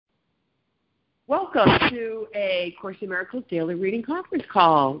Welcome to a Course in Miracles Daily Reading Conference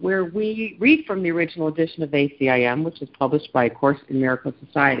Call, where we read from the original edition of Acim, which is published by Course in Miracles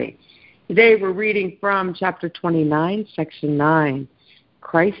Society. Today we're reading from Chapter 29, Section 9,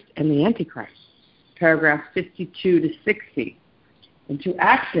 Christ and the Antichrist, paragraphs 52 to 60. And to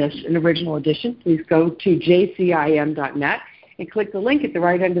access an original edition, please go to jcim.net and click the link at the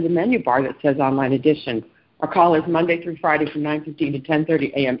right end of the menu bar that says Online Edition. Our call is Monday through Friday from 9:15 to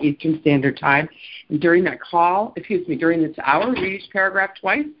 10:30 a.m. Eastern Standard Time. And during this hour, read each paragraph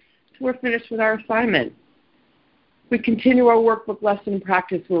twice until we're finished with our assignment. We continue our workbook lesson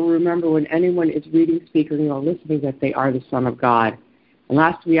practice where we remember when anyone is reading, speaking, or listening that they are the Son of God. And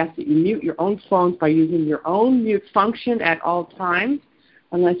last, we ask that you mute your own phones by using your own mute function at all times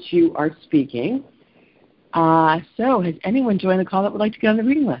unless you are speaking. So has anyone joined the call that would like to get on the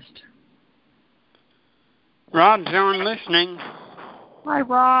reading list? Rob's on listening. Hi,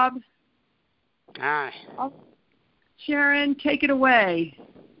 Rob. Hi. Sharon, take it away.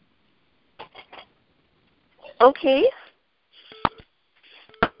 Okay.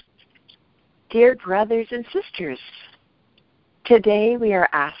 Dear brothers and sisters, today we are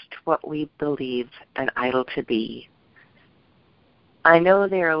asked what we believe an idol to be. I know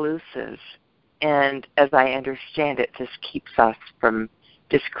they are elusive, and as I understand it, this keeps us from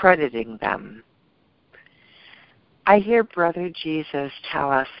discrediting them. I hear Brother Jesus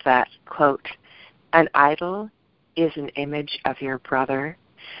tell us that, quote, an idol is an image of your brother,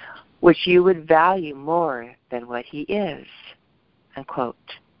 which you would value more than what he is, unquote.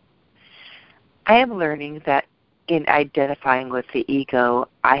 I am learning that in identifying with the ego,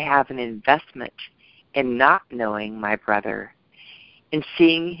 I have an investment in not knowing my brother, in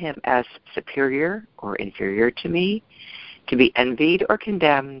seeing him as superior or inferior to me, to be envied or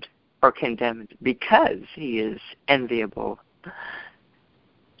condemned because he is enviable.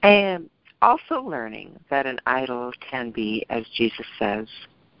 I am also learning that an idol can be, as Jesus says,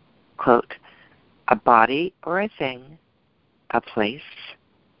 quote, a body or a thing, a place,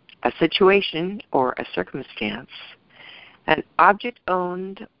 a situation or a circumstance, an object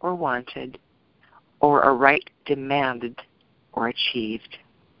owned or wanted, or a right demanded or achieved,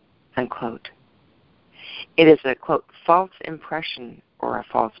 unquote. It is a, quote, false impression or a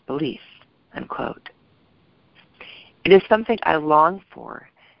false belief, unquote. It is something I long for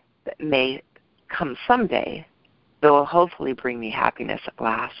that may come someday that will hopefully bring me happiness at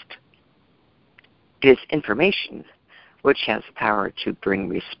last. It is information which has the power to bring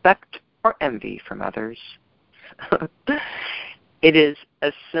respect or envy from others. It is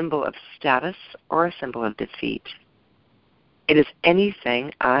a symbol of status or a symbol of defeat. It is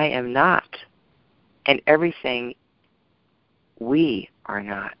anything I am not and everything we are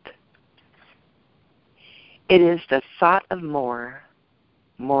not. It is the thought of more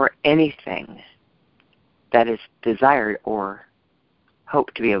anything that is desired or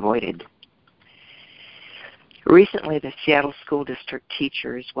hoped to be avoided. Recently, the Seattle School District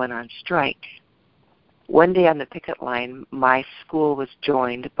teachers went on strike. One day on the picket line, my school was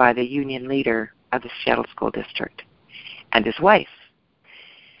joined by the union leader of the Seattle School District and his wife.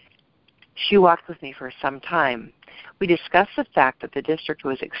 She walked with me for some time. We discussed the fact that the district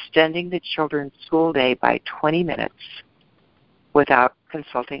was extending the children's school day by 20 minutes without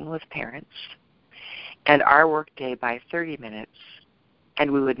consulting with parents, and our work day by 30 minutes,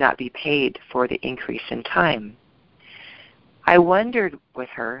 and we would not be paid for the increase in time. I wondered with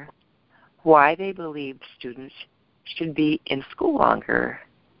her why they believed students should be in school longer.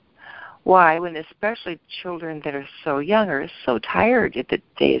 Why, when especially children that are so young are so tired at the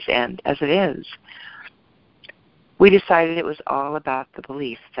day's end as it is? We decided it was all about the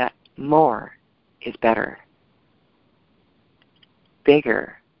belief that more is better.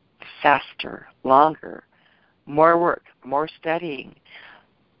 Bigger, faster, longer, more work, more studying.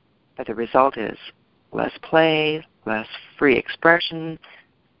 But the result is less play, less free expression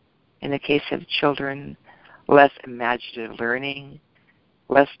in the case of children, less imaginative learning,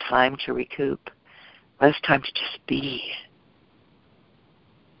 less time to recoup, less time to just be.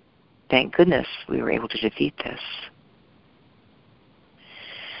 Thank goodness we were able to defeat this.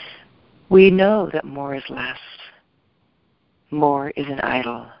 We know that more is less. More is an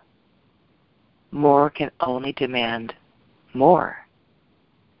idol. More can only demand more.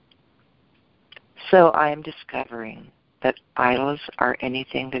 So I am discovering that idols are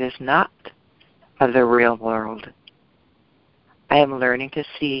anything that is not of the real world. I am learning to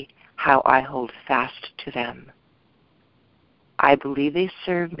see how I hold fast to them. I believe they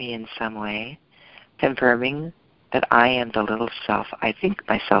serve me in some way, confirming that I am the little self I think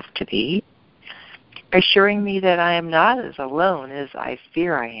myself to be, assuring me that I am not as alone as I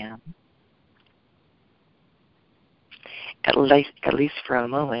fear I am, at least for a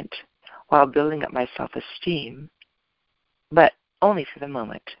moment, while building up my self-esteem, but only for the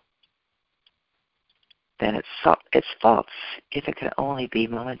moment, then it's false if it can only be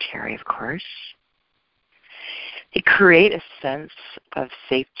momentary, of course. They create a sense of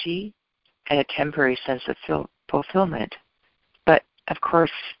safety and a temporary sense of fulfillment, but of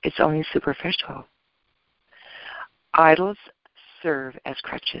course it's only superficial. Idols serve as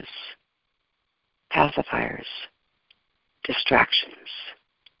crutches, pacifiers, distractions.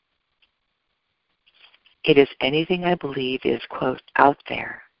 It is anything I believe is, quote, out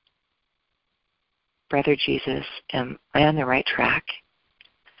there. Brother Jesus, am I on the right track?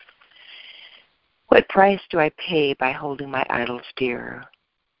 What price do I pay by holding my idols dear,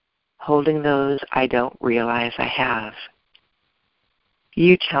 holding those I don't realize I have?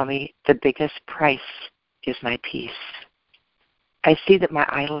 You tell me the biggest price is my peace. I see that my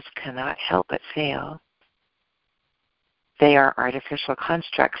idols cannot help but fail. They are artificial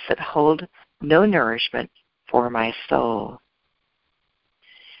constructs that hold no nourishment for my soul.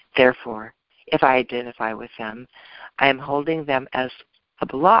 Therefore, if I identify with them, I am holding them as a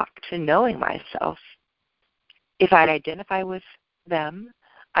block to knowing myself. If I identify with them,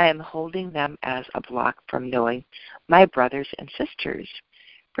 I am holding them as a block from knowing my brothers and sisters,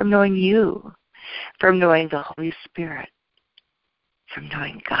 from knowing you, from knowing the Holy Spirit, from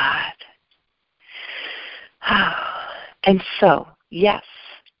knowing God. And so, yes,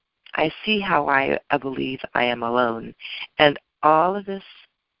 I see how I believe I am alone. And all of this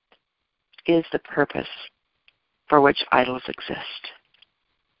is the purpose for which idols exist.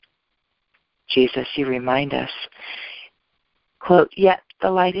 Jesus, you remind us, quote, yet the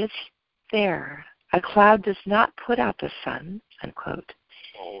light is there. A cloud does not put out the sun, unquote.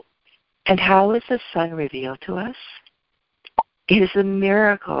 And how is the sun revealed to us? It is a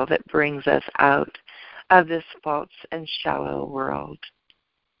miracle that brings us out of this false and shallow world.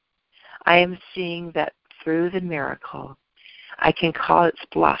 I am seeing that through the miracle, I can call its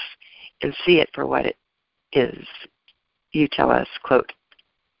bluff and see it for what it is. You tell us, quote,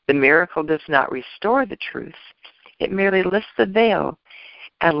 the miracle does not restore the truth. It merely lifts the veil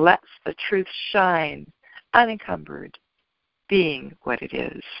and lets the truth shine unencumbered, being what it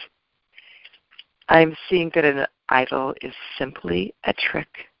is. I'm seeing that an idol is simply a trick,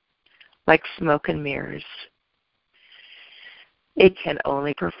 like smoke and mirrors. It can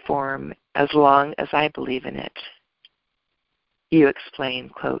only perform as long as I believe in it. You explain,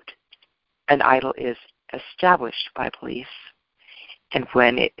 quote, an idol is established by belief, and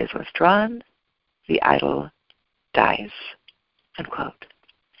when it is withdrawn, the idol dies, unquote.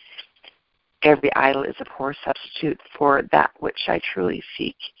 Every idol is a poor substitute for that which I truly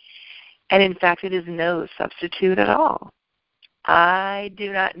seek, and in fact it is no substitute at all. I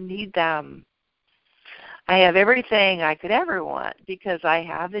do not need them. I have everything I could ever want because I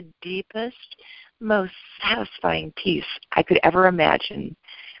have the deepest, most satisfying peace I could ever imagine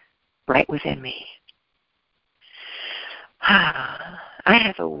right within me. I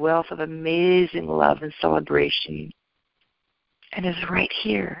have a wealth of amazing love and celebration, and is right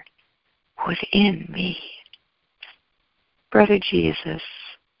here within me. Brother Jesus,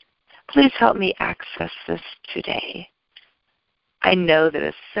 please help me access this today. I know that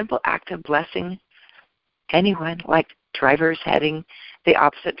a simple act of blessing anyone, like drivers heading the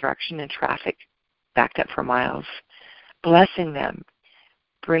opposite direction in traffic, backed up for miles, blessing them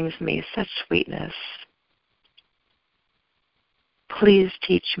brings me such sweetness. Please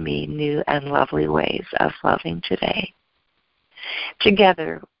teach me new and lovely ways of loving today.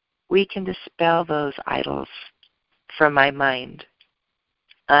 Together, we can dispel those idols from my mind.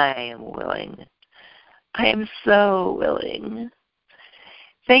 I am willing. I am so willing.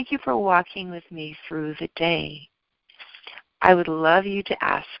 Thank you for walking with me through the day. I would love you to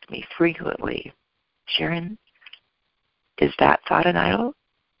ask me frequently, Sharon, is that thought an idol?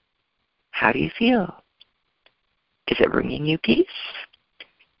 How do you feel? Is it bringing you peace?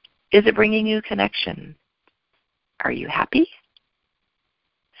 Is it bringing you connection? Are you happy?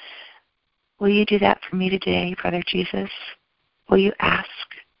 Will you do that for me today, Brother Jesus? Will you ask?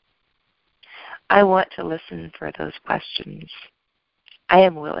 I want to listen for those questions. I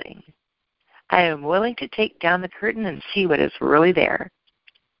am willing. I am willing to take down the curtain and see what is really there.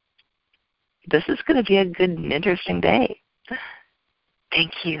 This is going to be a good and interesting day.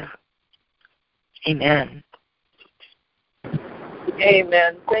 Thank you. Amen.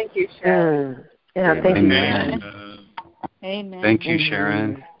 Amen. Thank you, Sharon. Yeah, thank you, Amen. Sharon. Amen. Thank you,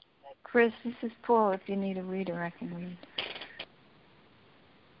 Sharon. Chris, this is Paul. If you need a reader, I can read.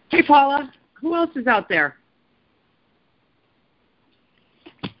 Hey, Paula, who else is out there?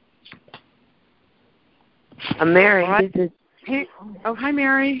 Mary. Right. Hey. Oh, hi,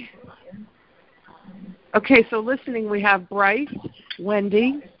 Mary. Okay, so listening, we have Bryce,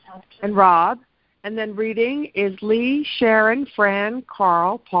 Wendy, and Rob. And then reading is Lee, Sharon, Fran,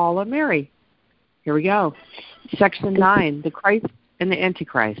 Carl, Paula, Mary. Here we go. Section 9, the Christ and the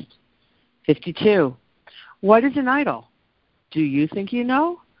Antichrist. 52. What is an idol? Do you think you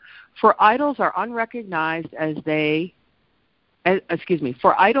know? For idols are unrecognized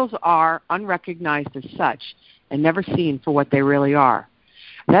for idols are unrecognized as such and never seen for what they really are.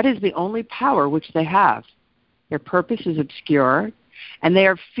 That is the only power which they have. Their purpose is obscure, and they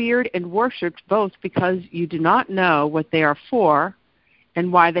are feared and worshipped both because you do not know what they are for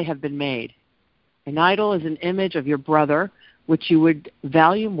and why they have been made. An idol is an image of your brother, which you would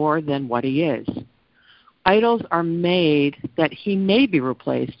value more than what he is. Idols are made that he may be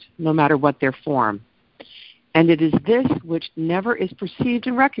replaced, no matter what their form. And it is this which never is perceived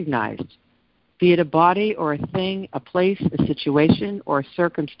and recognized, be it a body or a thing, a place, a situation, or a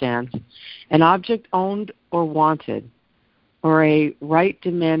circumstance, an object owned or wanted, or a right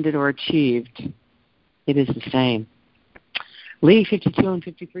demanded or achieved. It is the same. Lee, 52 and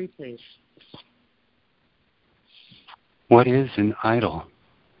 53, please. What is an idol?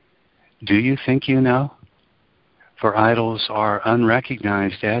 Do you think you know? For idols are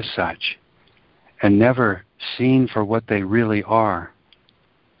unrecognized as such and never seen for what they really are.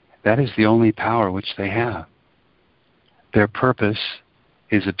 That is the only power which they have. Their purpose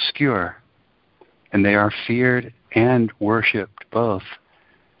is obscure, and they are feared and worshipped both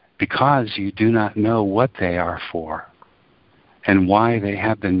because you do not know what they are for and why they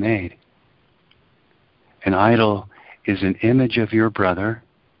have been made. An idol is an image of your brother,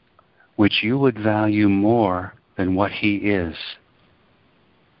 which you would value more than what he is.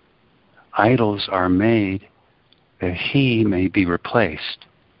 Idols are made that he may be replaced,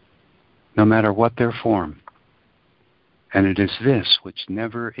 no matter what their form. And it is this which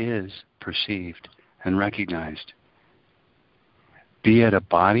never is perceived and recognized. Be it a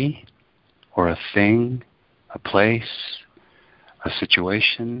body or a thing, a place, a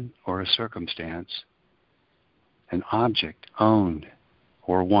situation or a circumstance, an object owned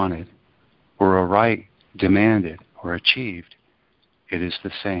or wanted, or a right demanded or achieved, it is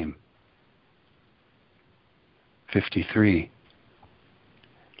the same. 53.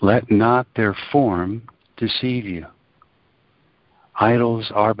 Let not their form deceive you.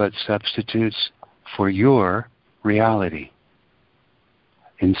 Idols are but substitutes for your reality.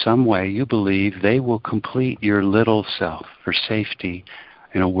 In some way you believe they will complete your little self for safety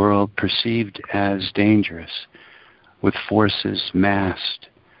in a world perceived as dangerous, with forces massed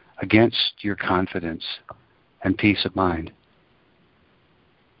against your confidence and peace of mind.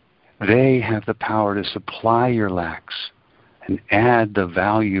 They have the power to supply your lacks and add the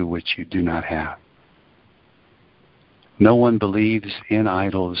value which you do not have. No one believes in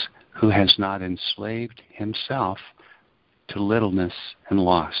idols who has not enslaved himself to littleness and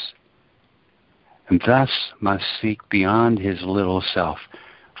loss, and thus must seek beyond his little self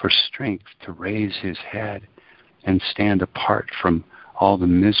for strength to raise his head and stand apart from all the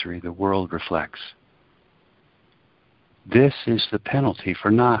misery the world reflects. This is the penalty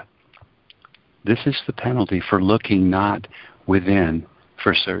for looking not within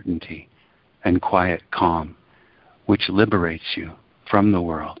for certainty and quiet calm, which liberates you from the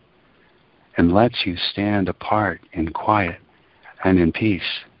world and lets you stand apart in quiet and in peace.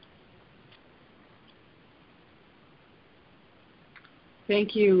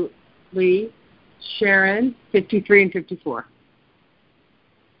 Thank you, Lee. Sharon, 53 and 54.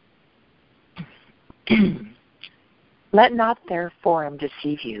 Let not their form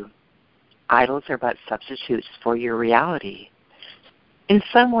deceive you. Idols are but substitutes for your reality. In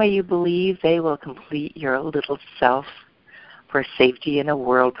some way you believe they will complete your little self for safety in a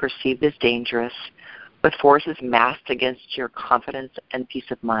world perceived as dangerous, with forces massed against your confidence and peace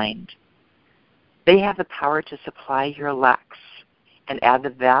of mind. They have the power to supply your lacks and add the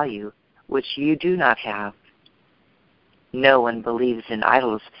value which you do not have. No one believes in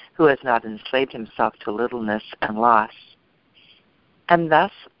idols who has not enslaved himself to littleness and loss, and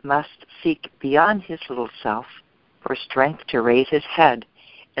thus must seek beyond his little self for strength to raise his head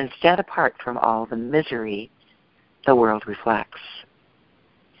and stand apart from all the misery the world reflects.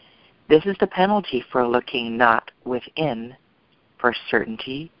 This is the penalty for looking not within for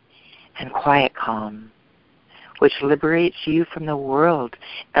certainty and quiet calm, which liberates you from the world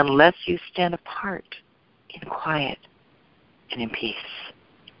and lets you stand apart in quiet and in peace.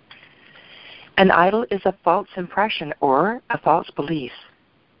 An idol is a false impression or a false belief,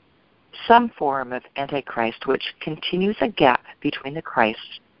 some form of Antichrist which continues a gap between the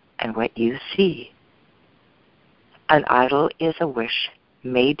Christ and what you see. An idol is a wish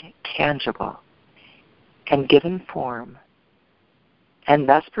made tangible and given form, and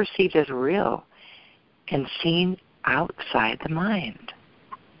thus perceived as real and seen outside the mind.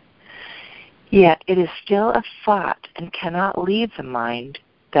 Yet it is still a thought and cannot leave the mind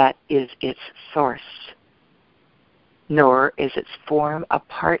that is its source, nor is its form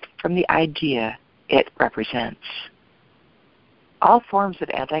apart from the idea it represents. All forms of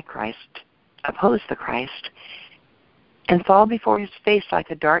Antichrist oppose the Christ and fall before his face like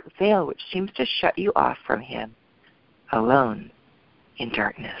a dark veil which seems to shut you off from him, alone in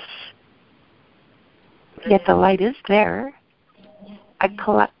darkness. Yet the light is there. A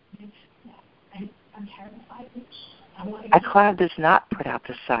cloud does not put out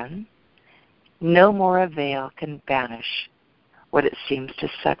the sun. No more a veil can banish what it seems to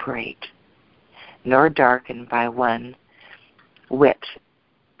separate, nor darken by one whit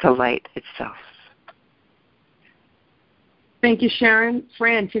the light itself. Thank you, Sharon.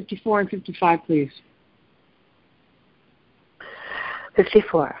 Fran, 54 and 55, please.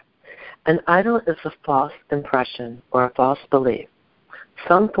 54. An idol is a false impression or a false belief,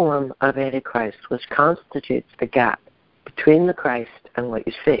 some form of Antichrist which constitutes the gap between the Christ and what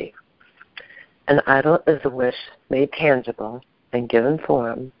you see. An idol is a wish made tangible and given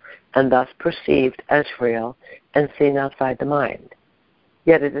form, and thus perceived as real and seen outside the mind.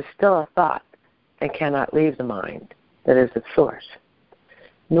 Yet it is still a thought and cannot leave the mind that is its source,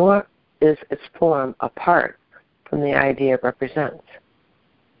 nor is its form apart from the idea it represents.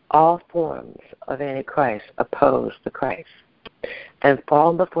 All forms of Antichrist oppose the Christ and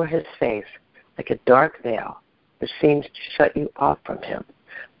fall before his face like a dark veil which seems to shut you off from him,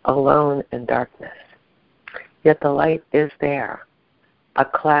 alone in darkness. Yet the light is there. A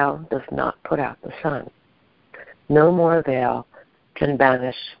cloud does not put out the sun. No more veil can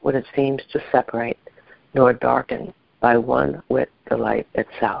banish what it seems to separate, nor darken by one whit the light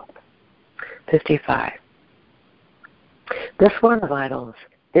itself. 55. This one of idols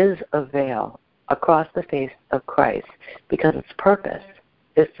is a veil across the face of Christ because its purpose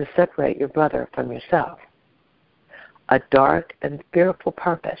is to separate your brother from yourself. A dark and fearful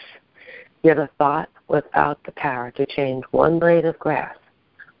purpose, yet a thought without the power to change one blade of grass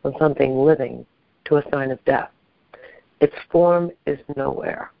from something living to a sign of death. Its form is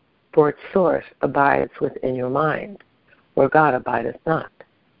nowhere, for its source abides within your mind, where God abideth not.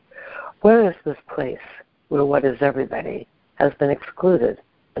 Where is this place where what is everybody has been excluded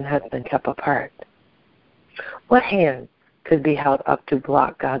and has been kept apart? What hand could be held up to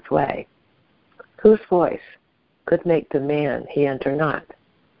block God's way? Whose voice could make demand he enter not?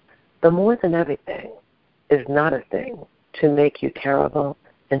 The more than everything is not a thing to make you terrible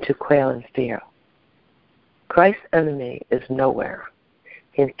and to quail in fear. Christ's enemy is nowhere.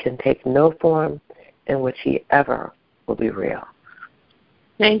 He can take no form in which he ever will be real.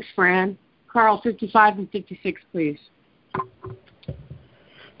 Thanks, Fran. Carl, 55 and 56, please.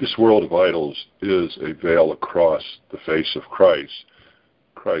 This world of idols is a veil across the face of Christ,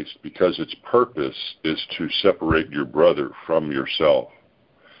 because its purpose is to separate your brother from yourself.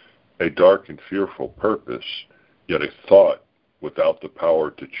 A dark and fearful purpose, yet a thought without the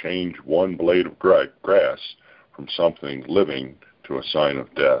power to change one blade of grass from something living to a sign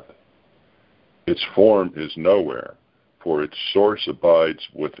of death. Its form is nowhere, for its source abides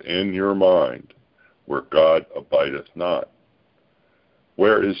within your mind, where God abideth not.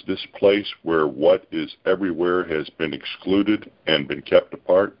 Where is this place where what is everywhere has been excluded and been kept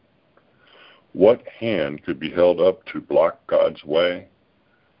apart? What hand could be held up to block God's way?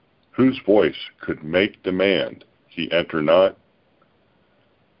 Whose voice could make demand he enter not?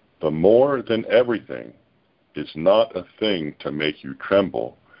 The more than everything is not a thing to make you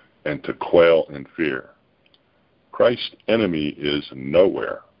tremble and to quail in fear. Christ's enemy is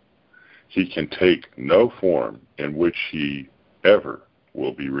nowhere. He can take no form in which he ever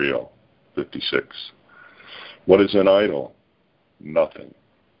will be real. 56. What is an idol? Nothing.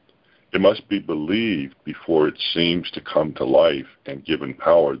 It must be believed before it seems to come to life and given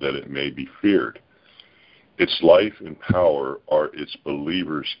power that it may be feared. Its life and power are its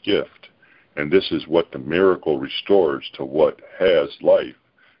believer's gift, and this is what the miracle restores to what has life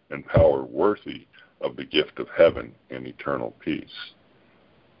and power worthy of the gift of heaven and eternal peace.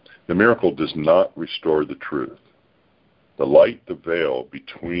 The miracle does not restore the truth. The light the veil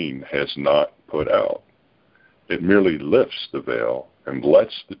between has not put out. It merely lifts the veil and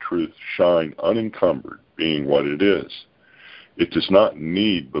lets the truth shine unencumbered, being what it is. It does not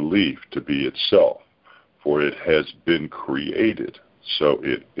need belief to be itself, for it has been created, so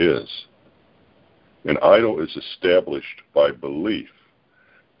it is. An idol is established by belief,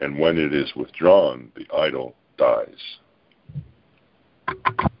 and when it is withdrawn, the idol dies.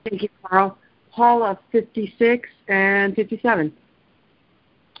 Thank you, Carl. Paula, 56 and 57.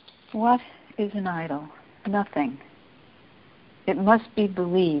 What is an idol? Nothing. It must be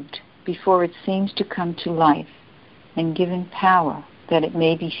believed before it seems to come to life and given power that it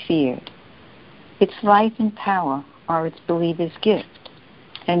may be feared. Its life and power are its believer's gift,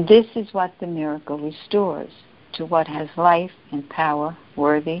 and this is what the miracle restores to what has life and power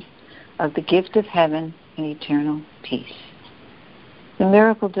worthy of the gift of heaven and eternal peace. The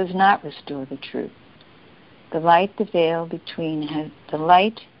miracle does not restore the truth. The veil between has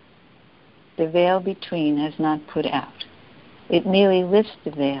not put out. It merely lifts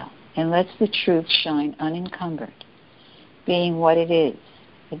the veil and lets the truth shine unencumbered. Being what it is,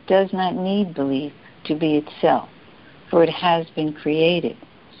 it does not need belief to be itself, for it has been created,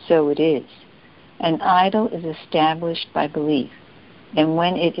 so it is. An idol is established by belief, and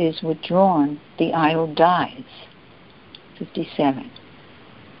when it is withdrawn, the idol dies. 57.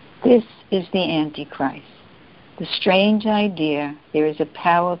 This is the Antichrist. The strange idea there is a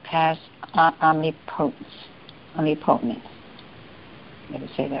power past omnipotence. Never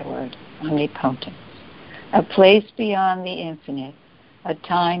say that word. Omnipotence. A place beyond the infinite, a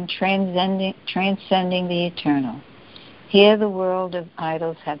time transcending the eternal. Here the world of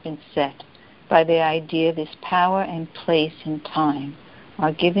idols have been set by the idea this power and place and time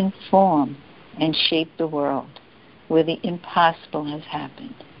are given form and shape the world where the impossible has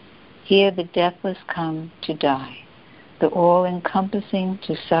happened. Here the deathless come to die, the all-encompassing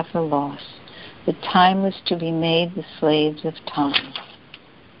to suffer loss, the timeless to be made the slaves of time.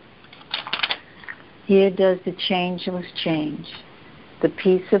 Here does the changeless change. The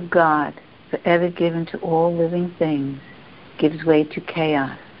peace of God, forever given to all living things, gives way to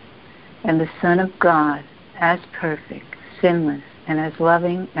chaos. And the Son of God, as perfect, sinless, and as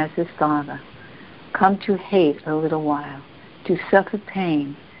loving as his Father, come to hate a little while, to suffer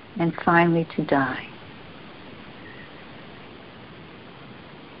pain, and finally to die.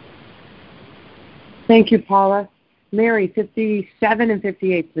 Thank you, Paula. Mary, 57 and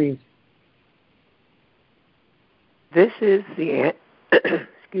 58, please. This is the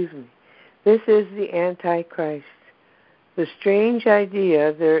This is the Antichrist. The strange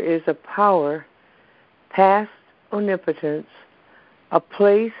idea there is a power past omnipotence, a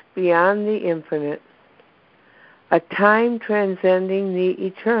place beyond the infinite, a time transcending the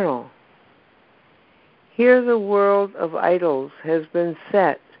eternal. Here the world of idols has been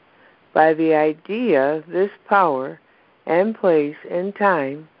set by the idea this power and place and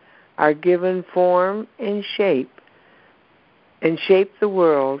time are given form and shape the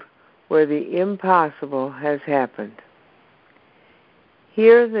world where the impossible has happened.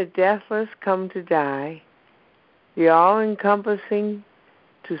 Here the deathless come to die, the all-encompassing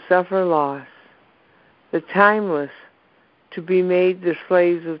to suffer loss, the timeless to be made the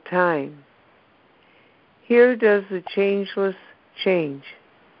slaves of time. Here does the changeless change.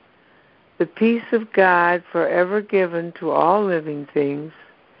 The peace of God forever given to all living things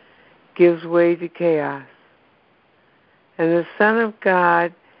gives way to chaos. And the Son of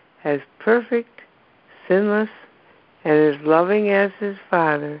God, as perfect, sinless, and as loving as his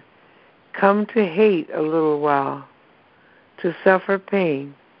Father, come to hate a little while, to suffer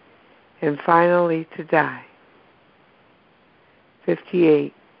pain, and finally to die.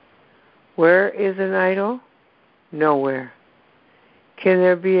 58. Where is an idol? Nowhere. Can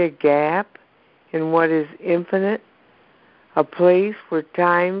there be a gap in what is infinite, a place where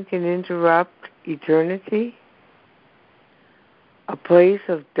time can interrupt eternity? A place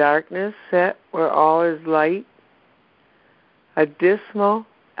of darkness set where all is light? A dismal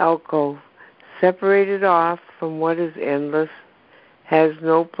alcove separated off from what is endless has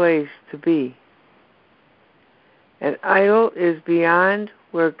no place to be. An idol is beyond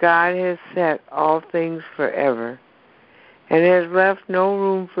where God has set all things forever and has left no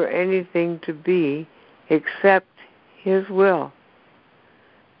room for anything to be except his will.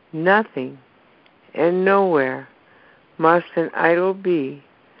 Nothing and nowhere must an idol be,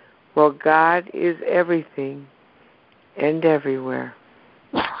 while God is everything and everywhere.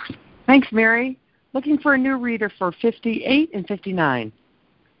 Thanks, Mary. Looking for a new reader for 58 and 59.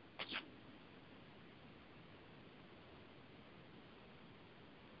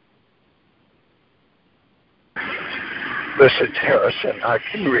 This is Harrison. I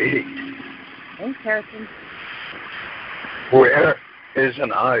can read. Thanks, Harrison. Where is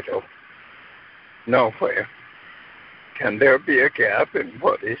an idol? Nowhere. Can there be a gap in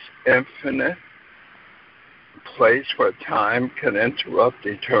what is infinite? A place where time can interrupt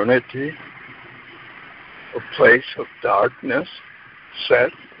eternity? A place of darkness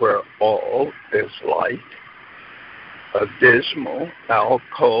set where all is light? a dismal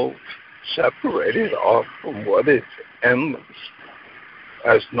alcove separated off from what is endless,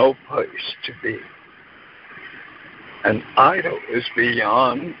 has no place to be. An idol is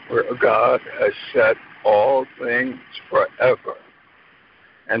beyond where God has set all things forever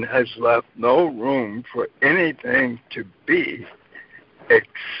and has left no room for anything to be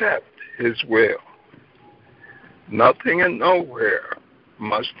except His will. Nothing and nowhere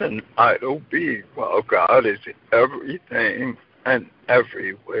must an idol be while God is everything and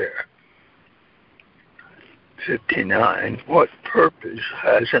everywhere. 59. What purpose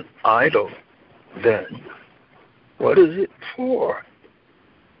has an idol then? What is it for?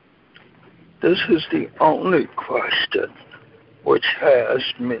 This is the only question which has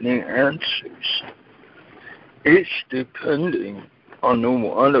many answers, each depending on the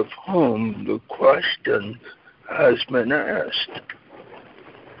one of whom the question has been asked.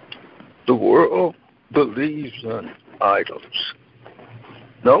 The world believes in idols.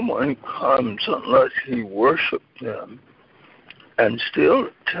 No one comes unless he worships them, and still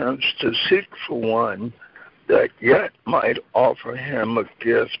attempts to seek for one that yet might offer him a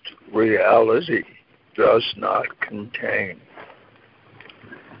gift reality does not contain.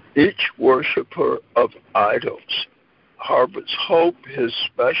 Each worshiper of idols harbors hope his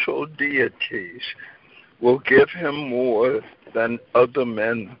special deities will give him more than other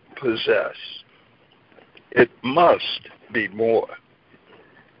men possess. It must be more.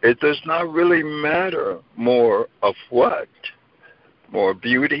 It does not really matter more of what. More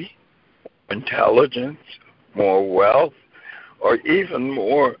beauty, intelligence, more wealth, or even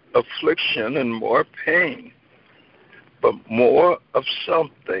more affliction and more pain. But more of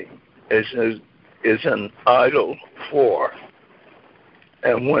something is an idol for.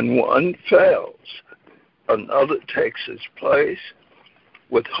 And when one fails, another takes its place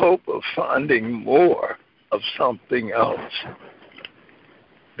with hope of finding more of something else.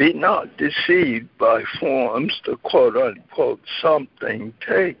 Be not deceived by forms the quote-unquote something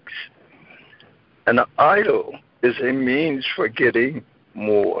takes. An idol is a means for getting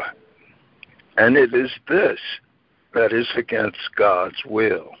more, and it is this that is against God's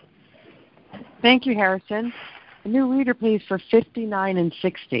will. Thank you, Harrison. A new reader, please, for 59 and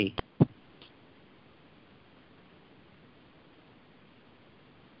 60.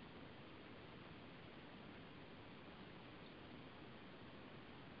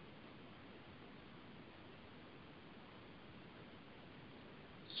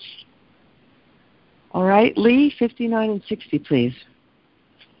 All right, Lee, 59 and 60, please.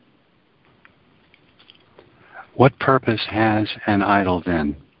 What purpose has an idol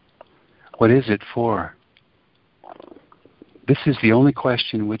then? What is it for? This is the only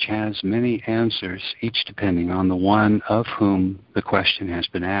question which has many answers, each depending on the one of whom the question has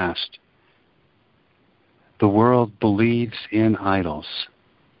been asked. The world believes in idols.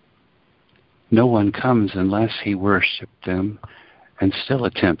 No one comes unless he worships them and still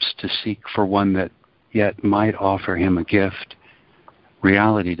attempts to seek for one that yet might offer him a gift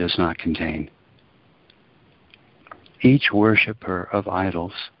reality does not contain. Each worshiper of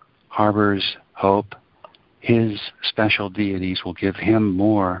idols harbors hope his special deities will give him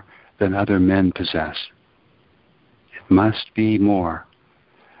more than other men possess. It must be more.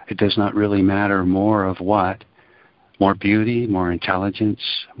 It does not really matter more of what, more beauty, more intelligence,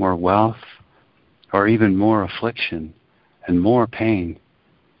 more wealth, or even more affliction and more pain.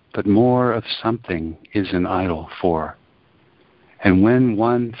 But more of something is an idol for. And when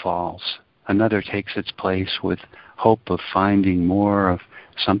one falls, another takes its place with hope of finding more of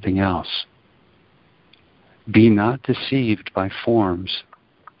something else. Be not deceived by forms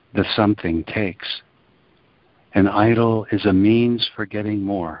the something takes. An idol is a means for getting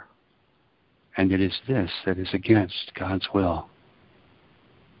more, and it is this that is against God's will.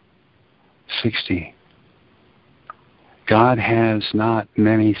 60. God has not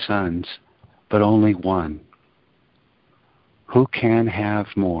many sons, but only one. Who can have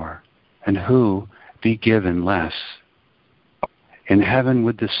more, and who be given less? In heaven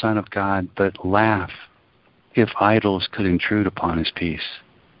would the Son of God but laugh if idols could intrude upon his peace.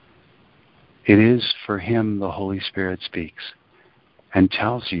 It is for him the Holy Spirit speaks and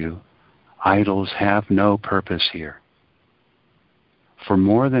tells you idols have no purpose here. For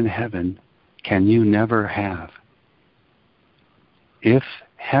more than heaven can you never have. If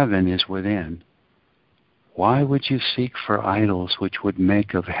heaven is within, why would you seek for idols which would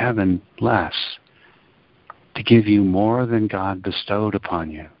make of heaven less, to give you more than God bestowed upon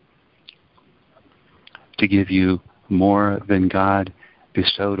you, to give you more than God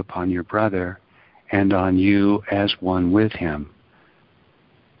bestowed upon your brother and on you as one with him?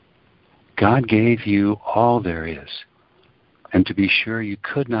 God gave you all there is, And to be sure you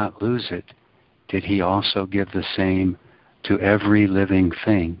could not lose it, did he also give the same to every living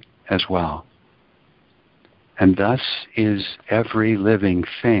thing as well? And thus is every living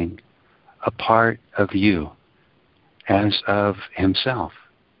thing a part of you, as of himself.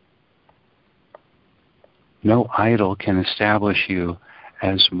 No idol can establish you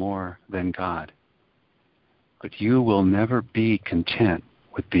as more than God. But you will never be content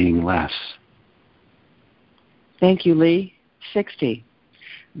with being less. Thank you, Lee. 60.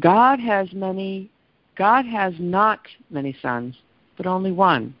 God has not many sons, but only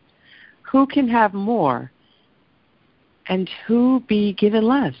one. Who can have more, and who be given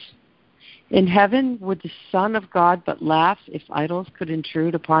less? In heaven, would the Son of God but laugh if idols could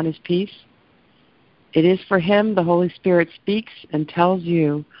intrude upon his peace? It is for him the Holy Spirit speaks and tells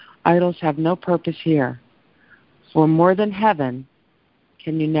you idols have no purpose here. For more than heaven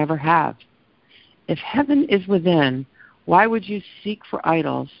can you never have. If heaven is within, why would you seek for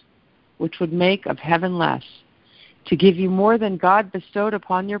idols which would make of heaven less, to give you more than God bestowed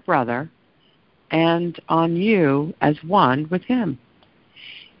upon your brother and on you as one with him?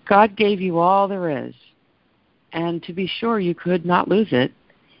 God gave you all there is, and to be sure you could not lose it,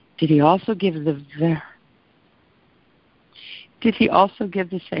 did he also give the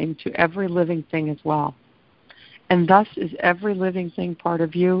same to every living thing as well? And thus is every living thing part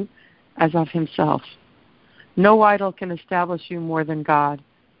of you as of himself. No idol can establish you more than God,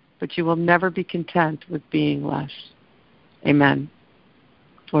 but you will never be content with being less. Amen.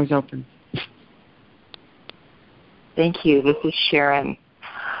 Floor is open. Thank you. This is Sharon.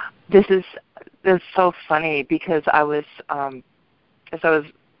 This is so funny because I was as I was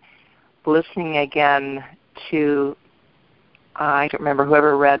listening again to I don't remember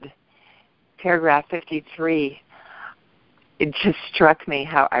whoever read paragraph 53. It just struck me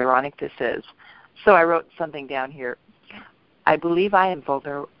how ironic this is. So I wrote something down here. I believe I am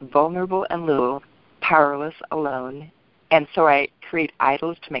vulnerable and little, powerless, alone, and so I create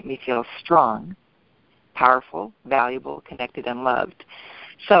idols to make me feel strong, powerful, valuable, connected, and loved.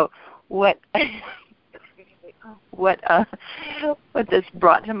 So what this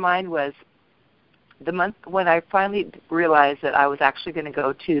brought to mind was the month when I finally realized that I was actually going to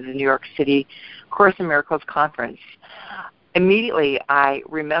go to the New York City Course in Miracles conference. Immediately, I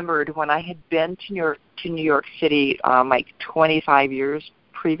remembered when I had been to New York City like 25 years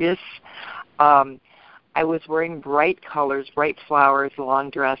previous. I was wearing bright colors, bright flowers, long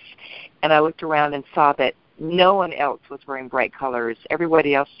dress, and I looked around and saw that no one else was wearing bright colors.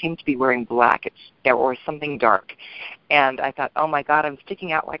 Everybody else seemed to be wearing black or something dark. And I thought, oh, my God, I'm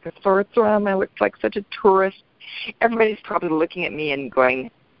sticking out like a sore thumb. I look like such a tourist. Everybody's probably looking at me and going,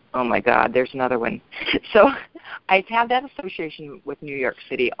 oh, my God, there's another one. So I've had that association with New York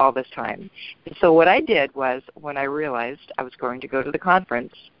City all this time. And so what I did was when I realized I was going to go to the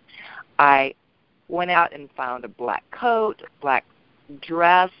conference, I went out and found a black coat, black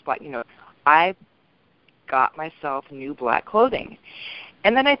dress, I got myself new black clothing.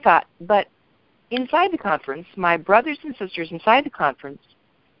 And then I thought, but inside the conference, my brothers and sisters inside the conference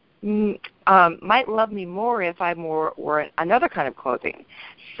might love me more if I wore another kind of clothing.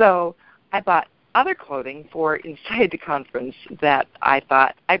 So I bought other clothing for inside the conference that I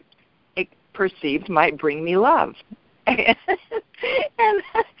thought I perceived might bring me love. And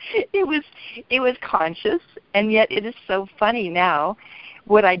it was conscious, and yet it is so funny now.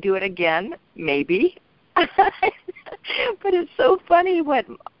 Would I do it again? Maybe. But it's so funny what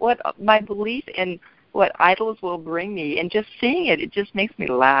my belief in what idols will bring me, and just seeing it just makes me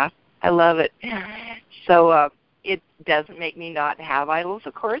laugh. I love it. So it doesn't make me not have idols,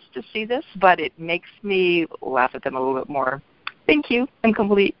 of course, to see this, but it makes me laugh at them a little bit more. Thank you. I'm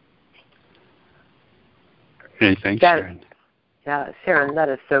complete. Hey, thanks, Sharon. Yeah, Sharon, that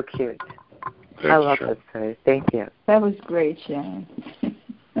is so cute. Thanks, I love Sharon. that story. Thank you. That was great, Sharon.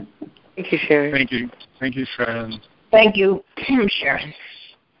 Thank you, Sharon. Thank you. Thank you, Sharon. Thank you, Sharon.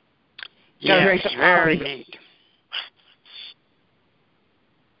 Yes, very neat.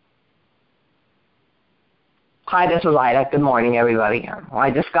 Hi, this is Ida. Good morning, everybody.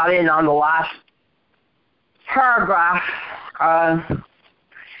 I just got in on the last paragraph.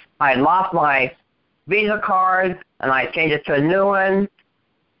 I lost my Visa card, and I changed it to a new one.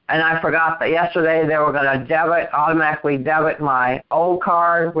 And I forgot that yesterday they were going to automatically debit my old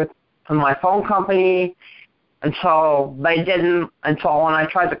card from my phone company. And so they didn't. And so when I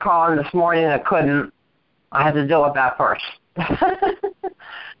tried to call in this morning, I couldn't. I had to deal with that first.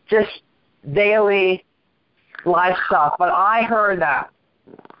 Just daily life stuff. But I heard that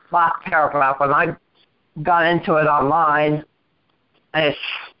last paragraph when I got into it online, and it's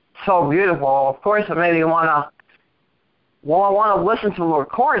so beautiful. Of course, it made me want to well, I want to listen to the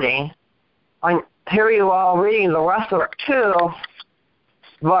recording. I hear you all reading the rest of it too,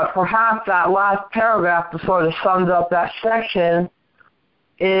 but perhaps that last paragraph that sort of sums up that section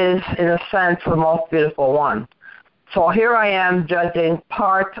is, in a sense, the most beautiful one. So here I am judging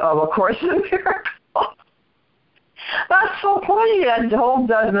part of A Course in Miracles. That's so funny, that whole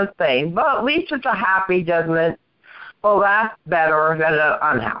judgment thing. But at least it's a happy judgment. Well, that's better than an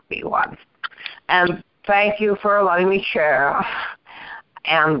unhappy one. And thank you for letting me share.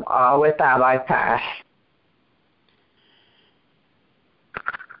 And with that, I pass.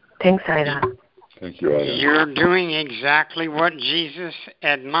 Thanks, Ida. Thank you, Ida. You're doing exactly what Jesus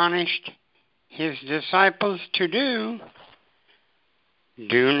admonished his disciples to do.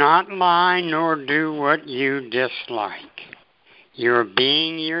 Do not lie nor do what you dislike. You're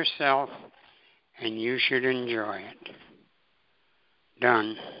being yourself, and you should enjoy it.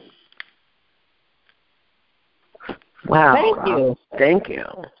 Done. Wow. Thank you. Thank you.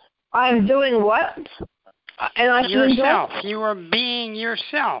 I'm doing what? And I should Yourself. You are being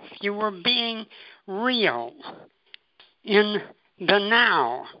yourself. You are being real in the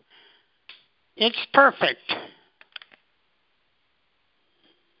now. It's perfect.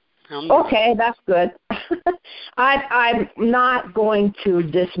 Okay, that's good. I'm not going to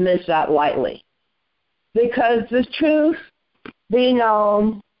dismiss that lightly, because the truth, be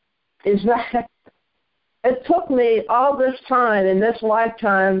known, is that it took me all this time in this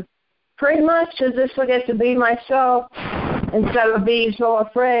lifetime pretty much to just forget to be myself instead of being so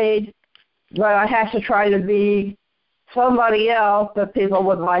afraid that I had to try to be somebody else that people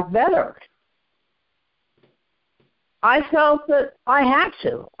would like better. I felt that I had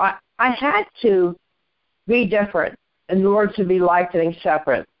to. I had to be different in order to be liked and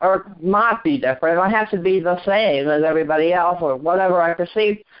accepted, or not be different. I have to be the same as everybody else, or whatever I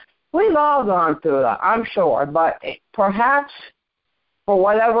perceive. We've all gone through that, I'm sure, but perhaps for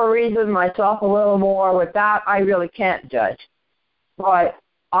whatever reason, myself a little more with that, I really can't judge. But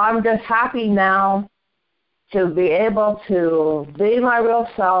I'm just happy now to be able to be my real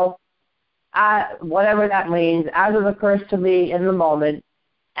self, whatever that means, as it occurs to me in the moment,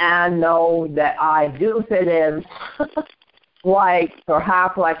 and know that I do fit in,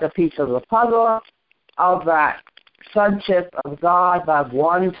 perhaps like a piece of the puzzle of that sonship of God, that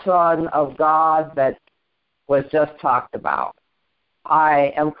one Son of God that was just talked about.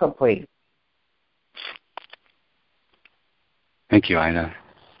 I am complete. Thank you, Ida.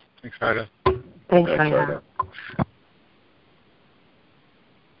 Thanks, Ida. Thanks, Ida.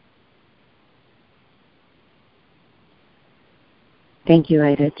 Thank you,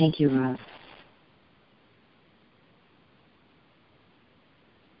 Ida. Thank you, Rob.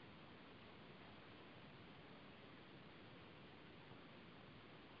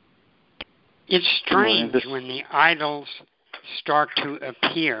 It's strange when the idols start to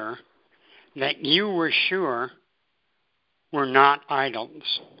appear that you were sure were not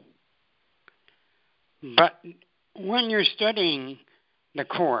idols. But when you're studying the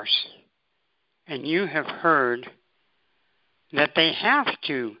Course and you have heard that they have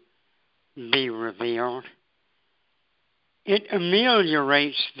to be revealed, it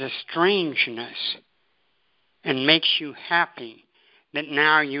ameliorates the strangeness and makes you happy that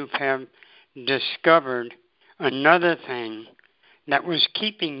now you have discovered another thing that was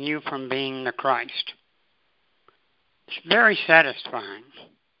keeping you from being the Christ. It's very satisfying.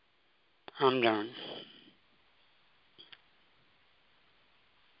 I'm done.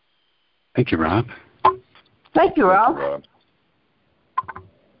 Thank you, Rob. Thank you, Rob.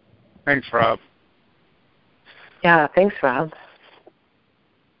 Thanks, Rob. Yeah, thanks, Rob.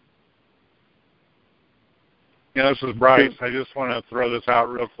 Yeah, this is Bryce. I just want to throw this out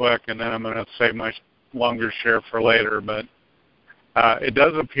real quick, and then I'm going to save my longer share for later. But it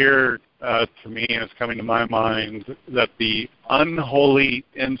does appear to me, and it's coming to my mind, that the unholy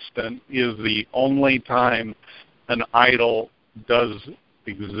instant is the only time an idol does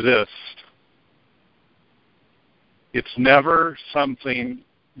exist. It's never something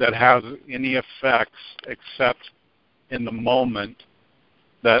that has any effects except in the moment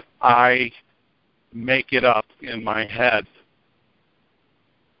that I make it up in my head.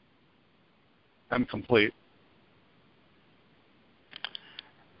 I'm complete.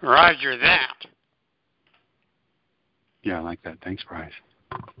 Roger that. Yeah, I like that. Thanks, Bryce.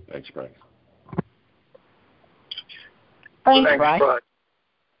 Thanks, Bryce. Thanks, Bryce.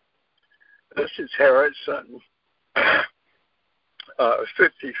 This is Harrison.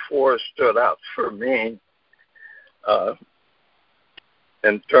 54 stood out for me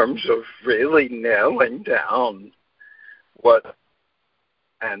in terms of really nailing down what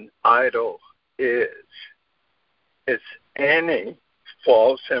an idol is. It's any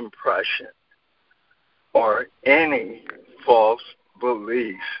false impression or any false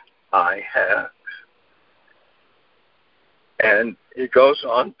belief I have. And he goes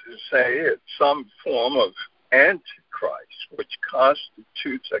on to say it's some form of antichrist, which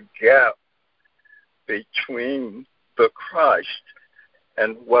constitutes a gap between the Christ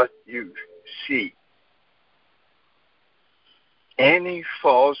and what you see. Any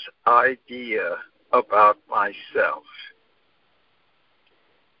false idea about myself,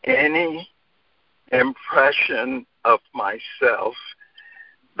 any impression of myself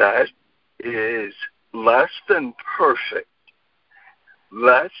that is less than perfect,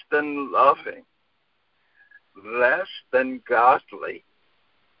 less than loving, less than godly,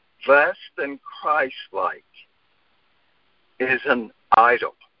 less than Christ-like, is an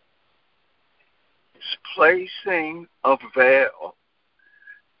idol. It's placing a veil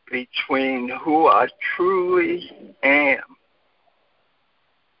between who I truly am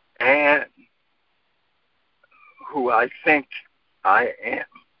and who I think I am.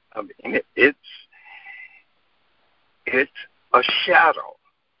 I mean, it's a shadow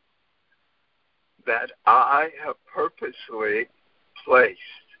that I have purposely placed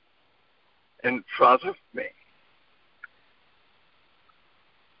in front of me.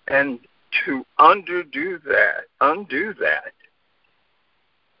 And to undo that,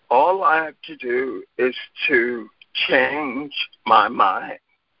 all I have to do is to change my mind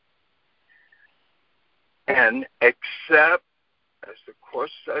and accept, as the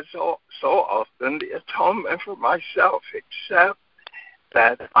Course says so often, the atonement for myself. Accept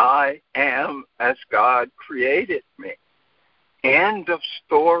that I am as God created me. End of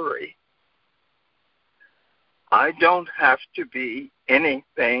story. I don't have to be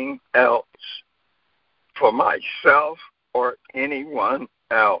anything else for myself or anyone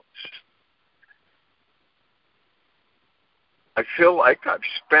else. I feel like I've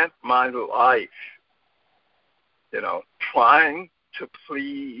spent my life, trying to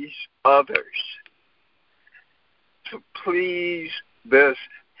please others, to please this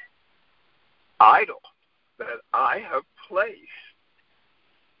idol that I have placed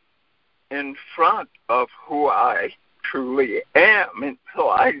in front of who I truly am, until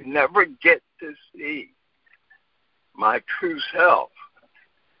I never get to see my true self,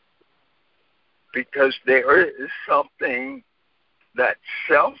 because there is something that's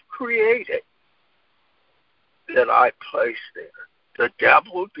self-created that I placed there. The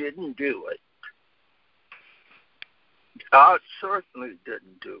devil didn't do it. God certainly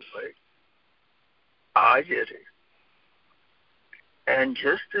didn't do it. I did it. And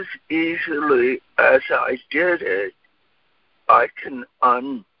just as easily as I did it, I can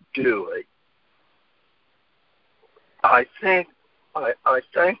undo it. I thank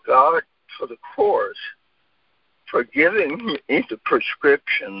God for the Course, for giving me the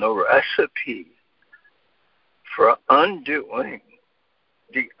prescription, the recipe for undoing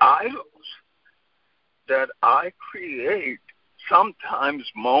the idols that I create, sometimes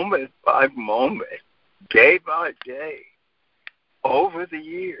moment by moment, day by day, over the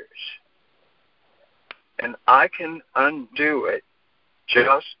years. And I can undo it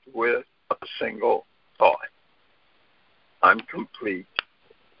just with a single thought. I'm complete.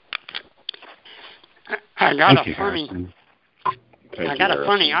 I got a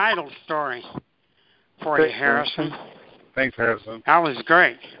funny idol story for you, Harrison. Thanks, Harrison. That was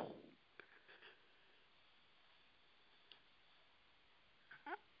great.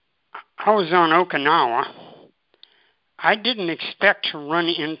 I was on Okinawa. I didn't expect to run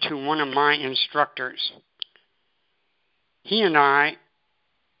into one of my instructors. He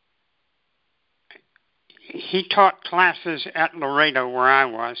taught classes at Laredo where I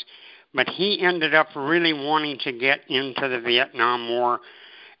was, but he ended up really wanting to get into the Vietnam War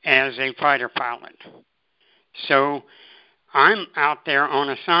as a fighter pilot. So I'm out there on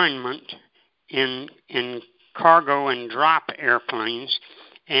assignment in cargo and drop airplanes,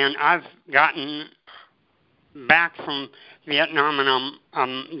 and I've gotten back from Vietnam, and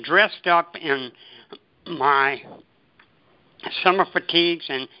I'm dressed up in my summer fatigues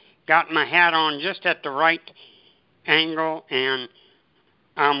and got my hat on just at the right angle, and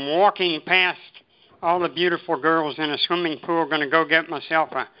I'm walking past all the beautiful girls in a swimming pool, going to go get myself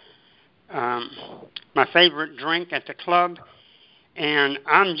my favorite drink at the club, and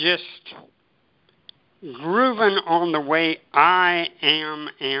I'm just grooving on the way I am,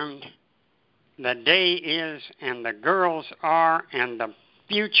 and the day is, and the girls are, and the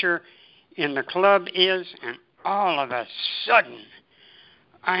future in the club is, and all of a sudden,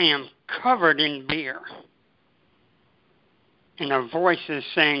 I am covered in beer. And a voice is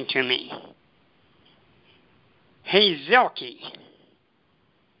saying to me, Hey, Zelke,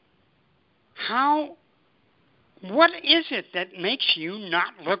 what is it that makes you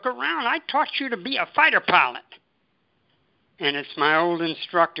not look around? I taught you to be a fighter pilot. And it's my old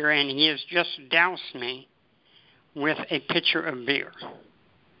instructor, and he has just doused me with a pitcher of beer.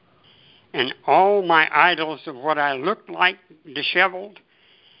 And all my idols of what I looked like disheveled,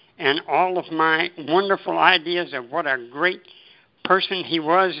 and all of my wonderful ideas of what a great person he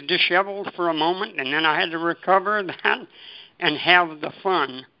was disheveled for a moment, and then I had to recover that and have the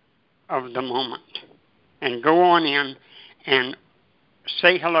fun of the moment and go on in and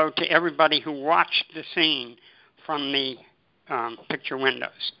say hello to everybody who watched the scene from the picture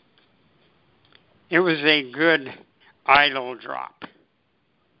windows. It was a good idol drop.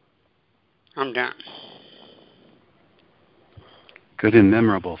 I'm done. Good and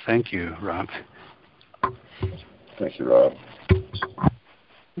memorable. Thank you, Rob. Thank you, Rob.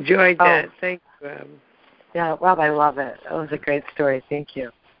 Enjoyed that. Thank you, Rob. Yeah, Rob, I love it. That was a great story. Thank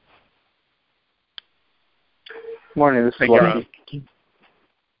you. Morning, this is Rob.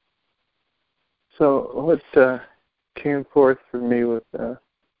 So what came forth for me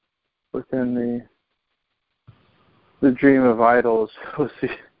within the dream of idols was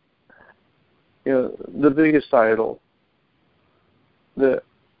the biggest idol that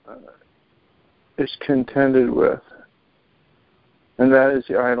is contended with, and that is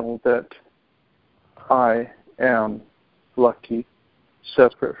the idol that I am lucky,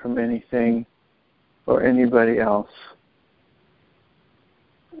 separate from anything or anybody else,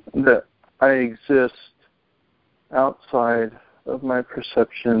 that I exist outside of my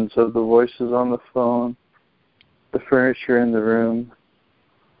perceptions of the voices on the phone, the furniture in the room,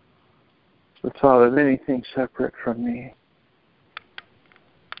 the thought of anything separate from me.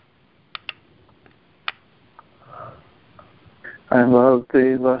 I love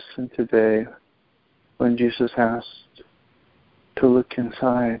the lesson today when Jesus asked to look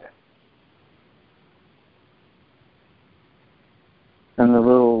inside. And the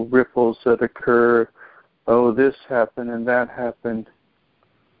little ripples that occur, oh, this happened and that happened.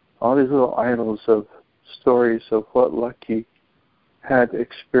 All these little idols of stories of what Lucky had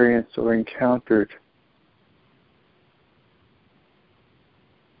experienced or encountered.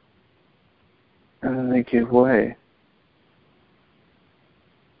 And then they give way.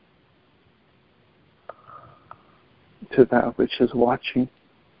 To that which is watching,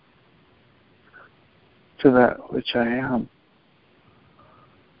 to that which I am.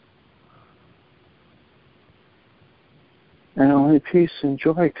 And only peace and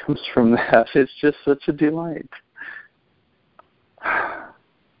joy comes from that. It's just such a delight. I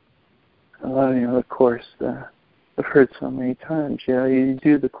love, the Course. I've heard so many times, you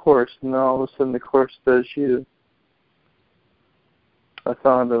do the Course, and then all of a sudden the Course does you. I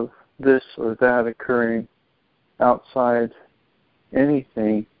thought of this or that occurring outside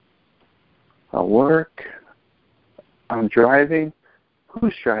anything. I work, I'm driving.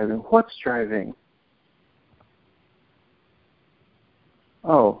 Who's driving? What's driving?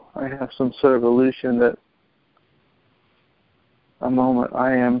 Oh, I have some sort of illusion that a moment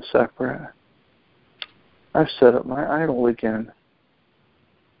I am separate. I've set up my idol again.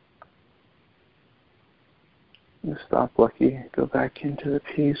 Stop, Lucky. Go back into the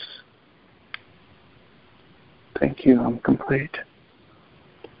peace. Thank you. I'm complete.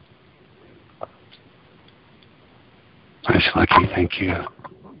 Nice, Lucky. Thank you.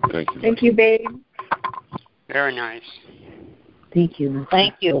 Thank you. Thank you, babe. Very nice. Thank you.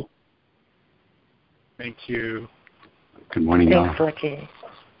 Thank you. Thank you. Good morning, Thanks, y'all. Lucky.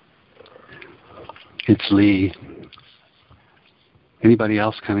 It's Lee. Anybody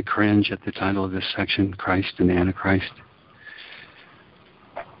else kind of cringe at the title of this section, Christ and Antichrist?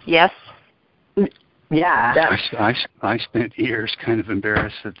 Yes. Yeah. I spent years kind of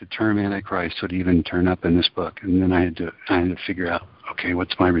embarrassed that the term Antichrist would even turn up in this book, and then I had to figure out, okay,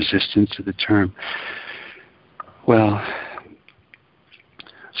 what's my resistance to the term? Well,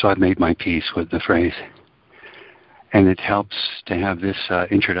 so I've made my peace with the phrase, and it helps to have this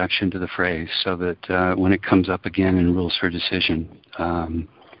introduction to the phrase so that when it comes up again in Rules for Decision,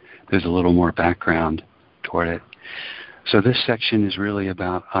 there's a little more background toward it. So this section is really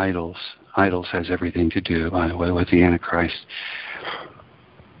about idols. Idols has everything to do with the Antichrist.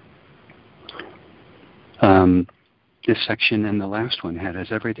 This section and the last one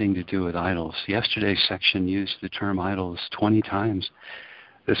has everything to do with idols. Yesterday's section used the term idols 20 times.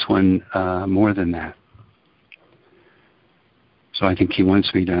 This one more than that. So I think he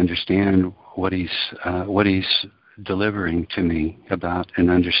wants me to understand what he's delivering to me about an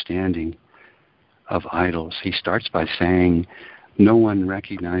understanding of idols. He starts by saying No one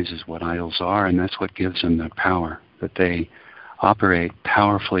recognizes what idols are, and that's what gives them their power, that they operate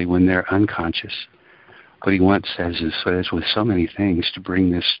powerfully when they're unconscious. What he once says is, as with so many things, to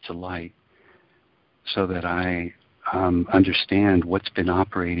bring this to light so that I understand what's been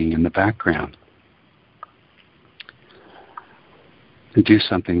operating in the background and do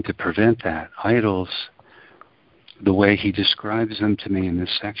something to prevent that. Idols, the way he describes them to me in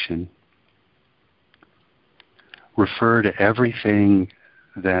this section, refer to everything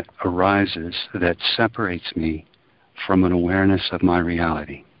that arises that separates me from an awareness of my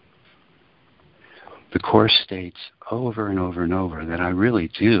reality. The Course states over and over and over that I really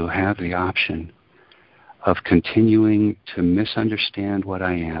do have the option of continuing to misunderstand what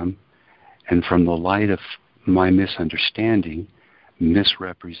I am, and from the light of my misunderstanding,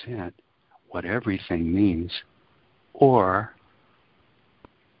 misrepresent what everything means, or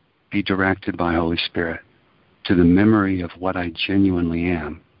be directed by Holy Spirit to the memory of what I genuinely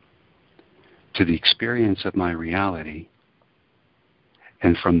am, to the experience of my reality,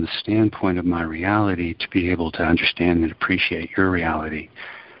 and from the standpoint of my reality to be able to understand and appreciate your reality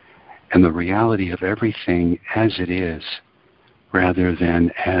and the reality of everything as it is, rather than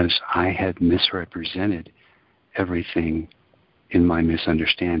as I had misrepresented everything in my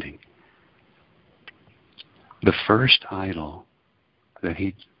misunderstanding. The first idol that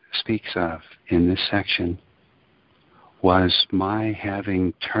he speaks of in this section was my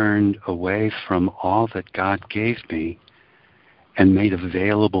having turned away from all that God gave me and made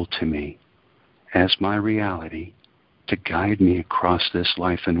available to me as my reality to guide me across this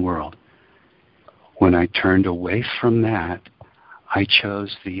life and world. When I turned away from that, I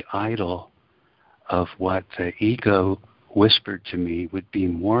chose the idol of what the ego whispered to me would be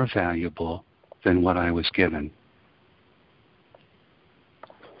more valuable than what I was given.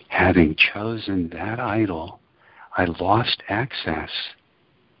 Having chosen that idol, I lost access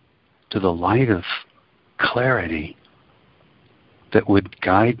to the light of clarity that would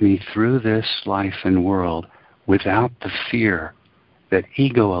guide me through this life and world without the fear that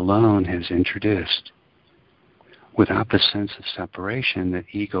ego alone has introduced, without the sense of separation that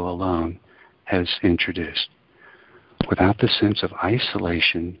ego alone has introduced, without the sense of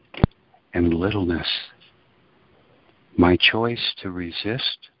isolation and littleness. My choice to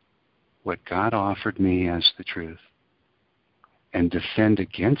resist what God offered me as the truth and defend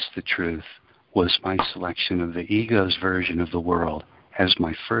against the truth was my selection of the ego's version of the world as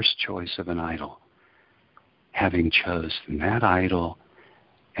my first choice of an idol. Having chosen that idol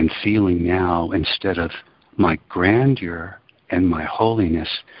and feeling now, instead of my grandeur and my holiness,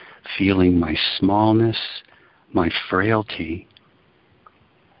 feeling my smallness, my frailty,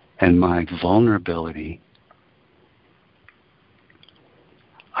 and my vulnerability,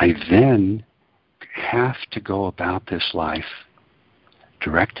 I then have to go about this life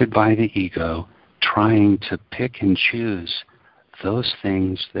directed by the ego, trying to pick and choose those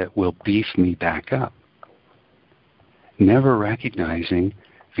things that will beef me back up, never recognizing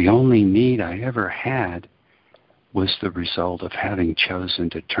the only need I ever had was the result of having chosen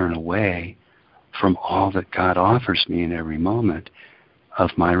to turn away from all that God offers me in every moment of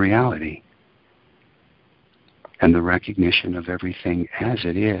my reality, and the recognition of everything as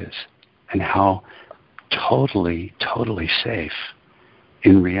it is, and how totally, totally safe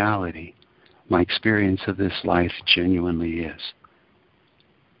in reality my experience of this life genuinely is,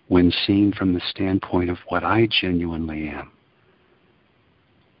 when seen from the standpoint of what I genuinely am.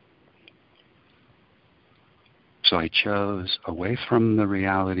 So I chose away from the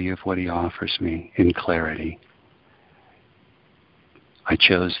reality of what he offers me in clarity. I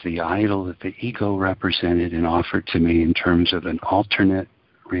chose the idol that the ego represented and offered to me in terms of an alternate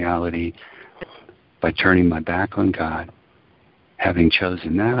reality by turning my back on God. Having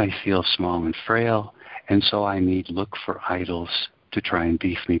chosen that, I feel small and frail, and so I need look for idols to try and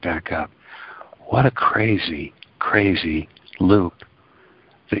beef me back up. What a crazy, crazy loop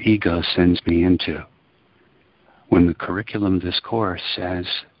the ego sends me into, when the curriculum of this course says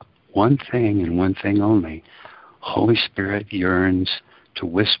one thing and one thing only: Holy Spirit yearns to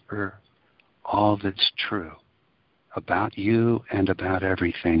whisper all that's true about you and about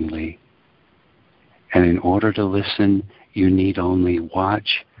everything, Lee. And in order to listen, you need only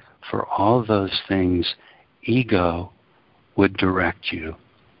watch for all those things ego would direct you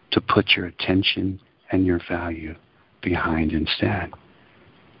to put your attention and your value behind instead.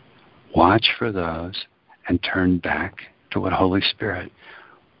 Watch for those and turn back to what Holy Spirit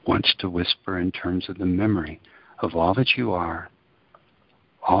wants to whisper in terms of the memory of all that you are,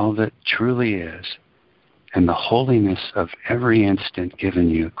 all that truly is, and the holiness of every instant given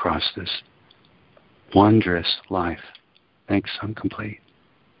you across this wondrous life Thanks, I'm complete.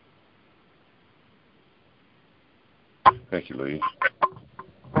 Thank you, Lee.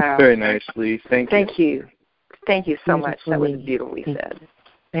 Wow. Very nice, Lee. Thank you. Thank you so much. That was beautifully said.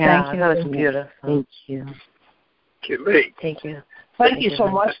 Yeah, Thank you. That was beautiful. Thank you. Thank you, Lee. Thank you. Thank you so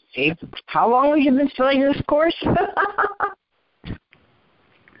much, Steve. How long have you been studying this course?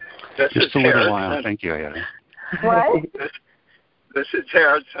 Just a little while. Thank you, Ada. What? This is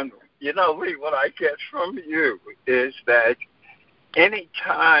Harrison. You know, Lee, what I get from you is that any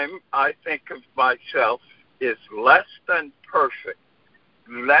time I think of myself is less than perfect,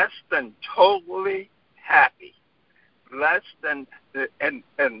 less than totally happy, less than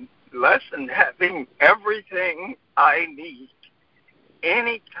and less than having everything I need.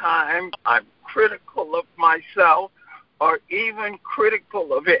 Anytime I'm critical of myself or even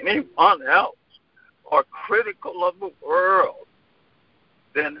critical of anyone else or critical of the world,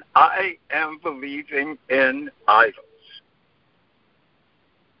 then I am believing in idols.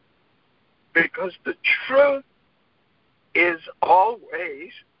 Because the truth is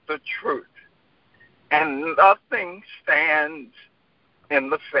always the truth, and nothing stands in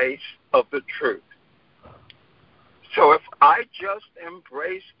the face of the truth. So if I just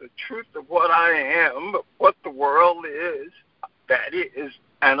embrace the truth of what I am, what the world is, that is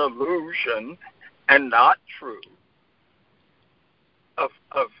an illusion and not true,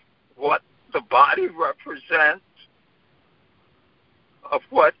 of what the body represents, of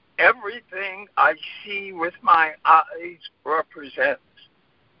what everything I see with my eyes represents.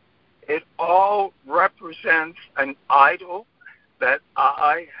 It all represents an idol that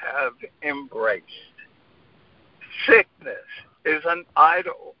I have embraced. Sickness is an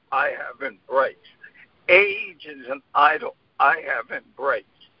idol I have embraced. Age is an idol I have embraced.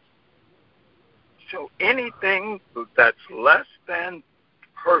 So anything that's less than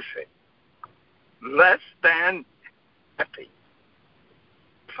perfect, less than happy.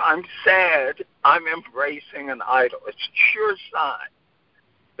 If I'm sad, I'm embracing an idol. It's a sure sign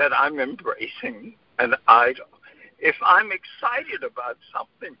that I'm embracing an idol. If I'm excited about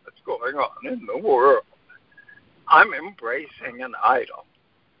something that's going on in the world, I'm embracing an idol.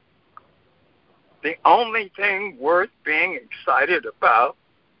 The only thing worth being excited about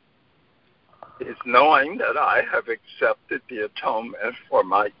is knowing that I have accepted the atonement for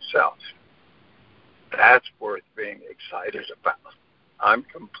myself. That's worth being excited about. I'm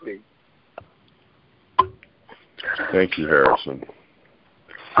complete. Thank you, Harrison.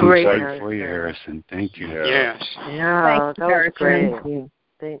 Great for you, Harrison. Thank you. Yeah. Yes. Yeah, that was great.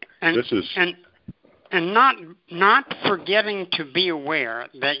 Thanks. And not forgetting to be aware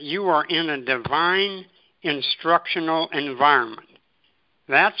that you are in a divine instructional environment.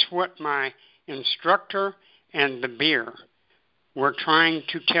 That's what my instructor and the beer were trying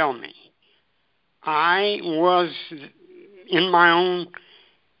to tell me. I was in my own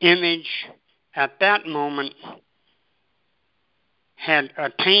image at that moment, had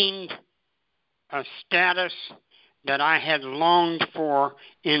attained a status that I had longed for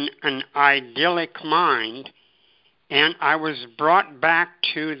in an idyllic mind, and I was brought back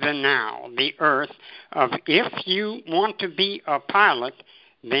to the now, the earth, of if you want to be a pilot,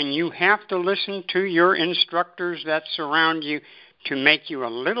 then you have to listen to your instructors that surround you to make you a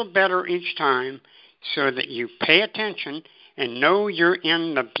little better each time so that you pay attention and know you're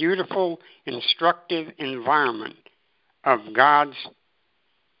in the beautiful, instructive environment of God's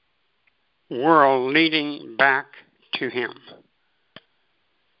world leading back to Him.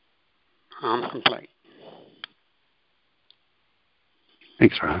 I'm complete.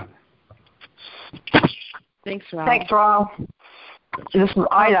 Thanks, Rob. Thanks, Rob. Thanks, Rob. This is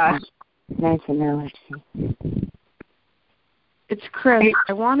Ida. Nice to know. It's Chris.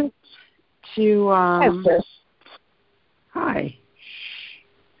 I wanted to. Hi.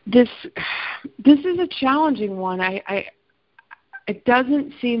 This is a challenging one. It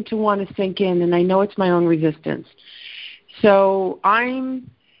doesn't seem to want to sink in, and I know it's my own resistance. So I'm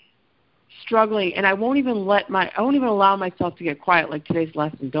struggling, and I won't even allow myself to get quiet like today's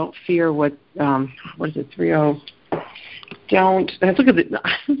lesson. Don't fear what is it? 3:0. Don't. Look at it.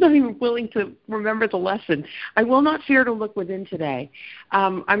 I'm not even willing to remember the lesson. I will not fear to look within today.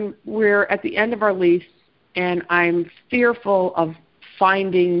 We're at the end of our lease, and I'm fearful of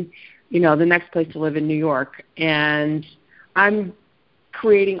finding, the next place to live in New York, and I'm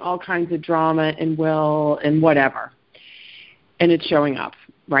creating all kinds of drama and will and whatever, and it's showing up,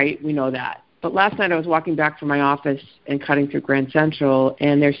 right? We know that. But last night I was walking back from my office and cutting through Grand Central,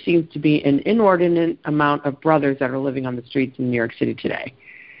 and there seems to be an inordinate amount of brothers that are living on the streets in New York City today.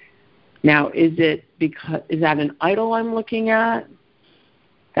 Now, is that an idol I'm looking at?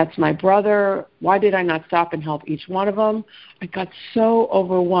 That's my brother. Why did I not stop and help each one of them? I got so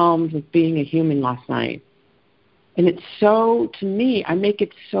overwhelmed with being a human last night. And it's so, to me, I make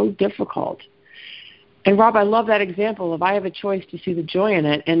it so difficult. And Rob, I love that example of I have a choice to see the joy in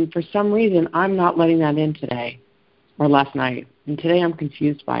it, and for some reason, I'm not letting that in today or last night. And today I'm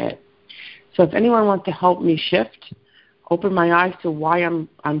confused by it. So if anyone wants to help me shift, open my eyes to why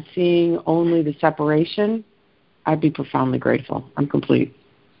I'm seeing only the separation, I'd be profoundly grateful. I'm complete.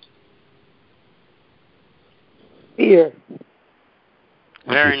 Fear.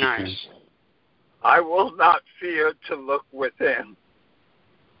 Very nice. I will not fear to look within.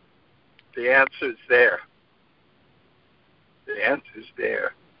 The answer's there. The answer's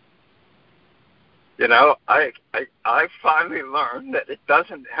there. You know, I finally learned that it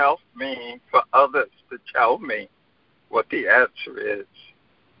doesn't help me for others to tell me what the answer is.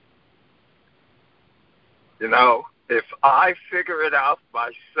 You know, if I figure it out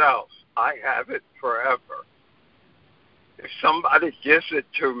myself, I have it forever. If somebody gives it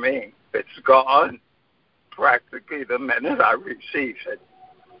to me, it's gone practically the minute I receive it,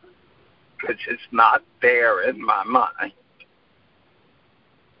 because it's not there in my mind.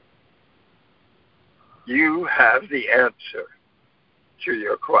 You have the answer to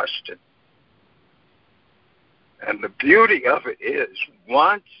your question. And the beauty of it is,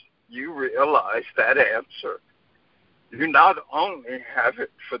 once you realize that answer, you not only have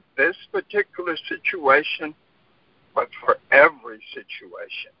it for this particular situation, but for every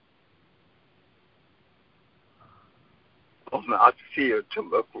situation. Will not fear to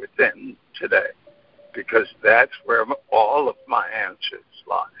look within today, because that's where all of my answers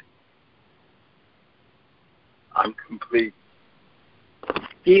lie. I'm complete.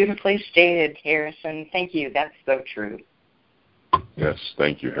 Beautifully stated, Harrison. Thank you. That's so true. Yes,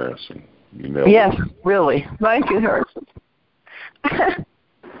 thank you, Harrison. You nailed Yes, it. really. Thank you, Harrison.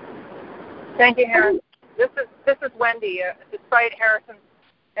 Thank you, Harrison. This is Wendy. Despite Harrison's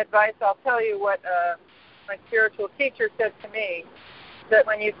advice, I'll tell you what my spiritual teacher said to me, that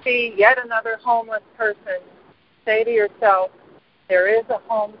when you see yet another homeless person, say to yourself, there is a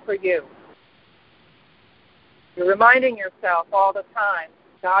home for you. You're reminding yourself all the time,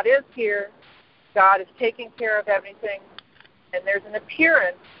 God is here, God is taking care of everything, and there's an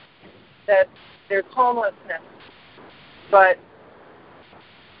appearance that there's homelessness, but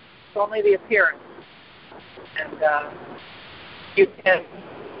it's only the appearance. And you can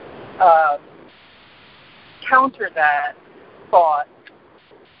counter that thought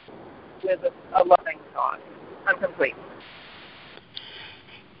with a loving thought. I'm complete.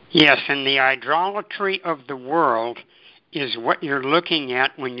 Yes, and the idolatry of the world is what you're looking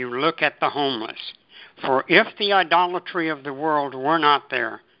at when you look at the homeless. For if the idolatry of the world were not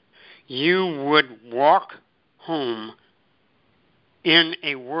there, you would walk home in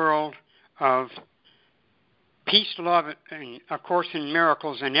a world of peace, love, and A Course in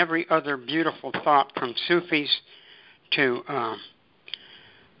Miracles, and every other beautiful thought from Sufis to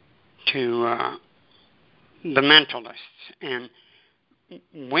the mentalists. And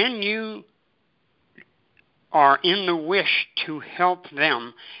when you are in the wish to help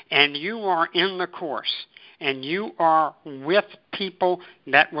them, and you are in the Course, and you are with people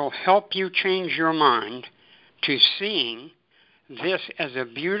that will help you change your mind to seeing this as a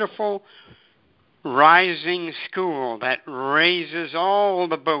beautiful rising school that raises all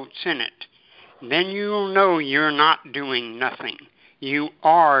the boats in it, then you'll know you're not doing nothing. You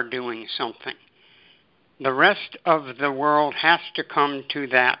are doing something. The rest of the world has to come to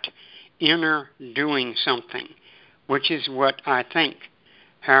that inner doing something, which is what I think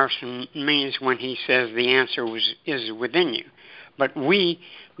Harrison means when he says the answer is within you. But we,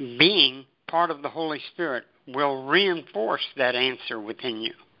 being part of the Holy Spirit, will reinforce that answer within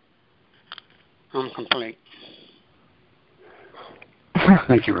you. I'm complete.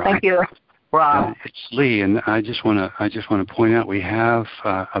 Thank you, Rob. Thank you, Rob. It's Lee, and I just want to point out we have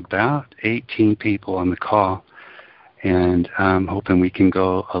about 18 people on the call, and I'm hoping we can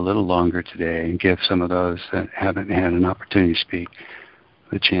go a little longer today and give some of those that haven't had an opportunity to speak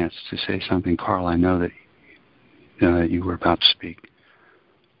the chance to say something. Carl, I know that you were about to speak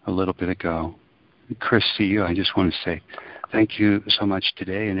a little bit ago. Chris, to you, I just want to say thank you so much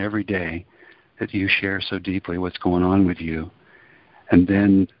today and every day that you share so deeply what's going on with you, and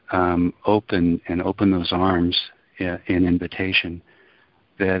then open those arms in invitation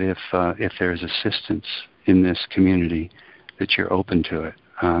that if there's assistance in this community, that you're open to it.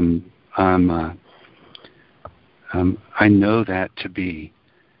 I know that to be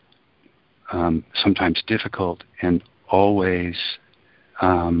sometimes difficult and always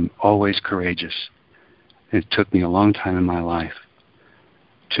courageous. It took me a long time in my life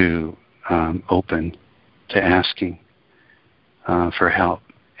to open to asking for help.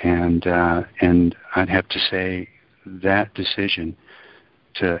 And I'd have to say that decision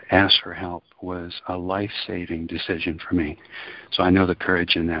to ask for help was a life-saving decision for me. So I know the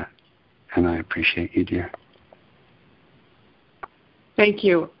courage in that, and I appreciate you, dear. Thank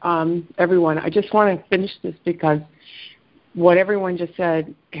you, everyone. I just want to finish this because what everyone just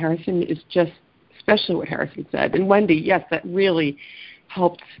said, Harrison, is just, especially what Harrison said. And Wendy, yes, that really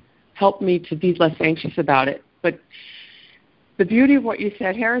helped me to be less anxious about it. But the beauty of what you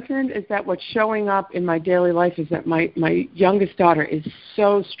said, Harrison, is that what's showing up in my daily life is that my youngest daughter is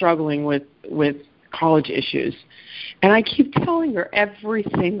so struggling with college issues. And I keep telling her every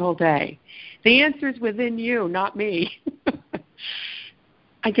single day, the answer is within you, not me.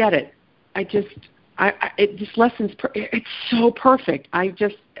 I get it. This lesson's, it's so perfect.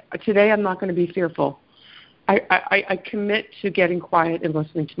 Today I'm not going to be fearful. I commit to getting quiet and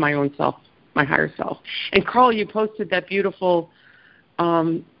listening to my own self, my higher self. And Carl, you posted that beautiful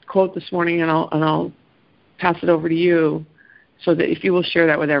quote this morning, and I'll pass it over to you, so that if you will share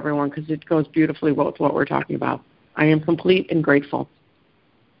that with everyone, because it goes beautifully with what we're talking about. I am complete and grateful.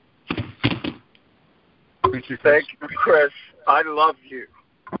 Thank you, Chris. I love you.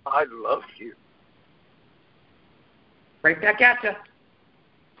 I love you. Right back at you.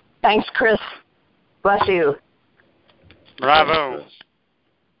 Thanks, Chris. Bless you. Bravo.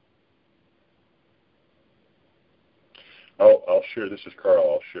 I'll share. This is Carl.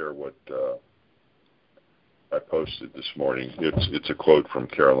 I'll share what I posted this morning. It's a quote from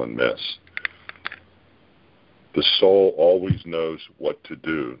Carolyn Miss. The soul always knows what to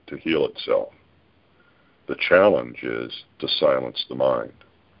do to heal itself. The challenge is to silence the mind.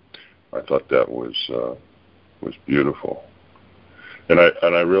 I thought that was beautiful, and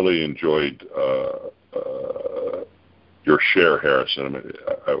I really enjoyed your share, Harrison. I mean,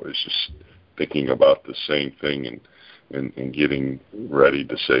 I was just thinking about the same thing and getting ready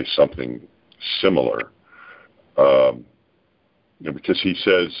to say something similar. Because he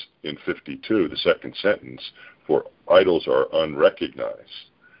says in 52, the second sentence, for idols are unrecognized,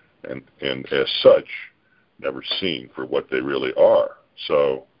 and as such, never seen for what they really are.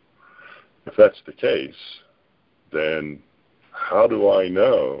 So if that's the case, then how do I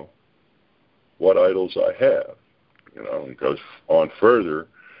know what idols I have? He goes on further,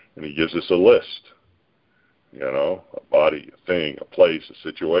 and he gives us a list. A body, a thing, a place, a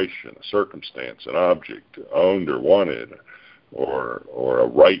situation, a circumstance, an object, owned or wanted, or a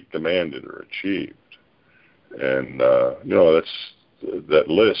right demanded or achieved. And that's that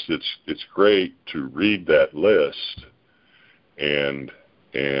list. It's great to read that list, and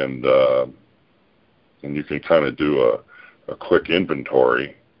you can kind of do a quick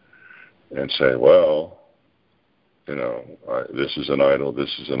inventory and say, well, this is an idol,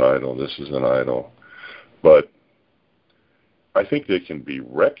 this is an idol, this is an idol. But I think they can be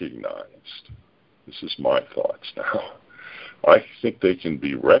recognized. This is my thoughts now. I think they can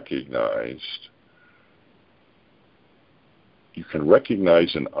be recognized. You can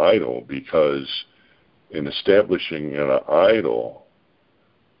recognize an idol because in establishing an idol,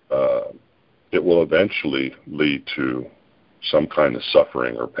 it will eventually lead to some kind of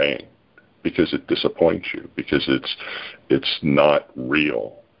suffering or pain because it disappoints you, because it's not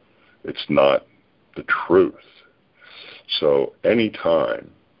real. It's not the truth. So any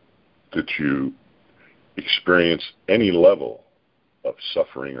time that you experience any level of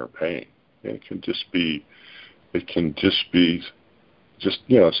suffering or pain, it can just be, it's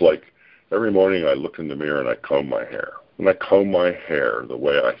like every morning I look in the mirror and I comb my hair. And I comb my hair the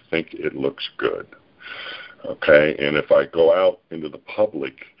way I think it looks good. Okay? And if I go out into the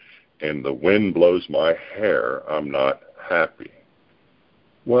public and the wind blows my hair, I'm not happy.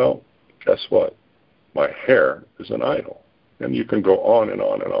 Well, guess what? My hair is an idol. And you can go on and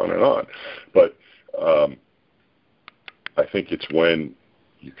on and on and on. But I think it's when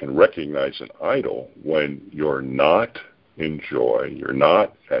you can recognize an idol when you're not in joy, you're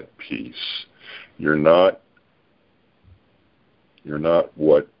not at peace, you're not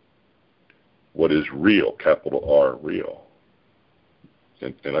what is real, capital R, real.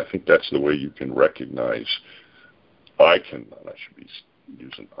 And I think that's the way you can recognize, I should be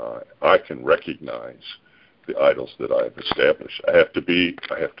using I can recognize the idols that I've established. I have to be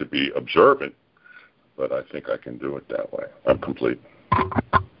observant, but I think I can do it that way. I'm complete.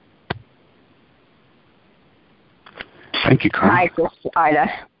 Thank you, Carl. Hi, this is Ida.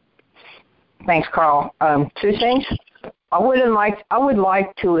 Thanks, Carl. Two things. I would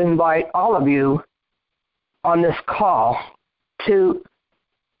like to invite all of you on this call to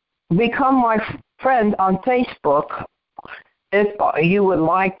become my friend on Facebook if you would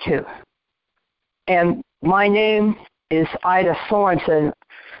like to. And my name is Ida Sorensen.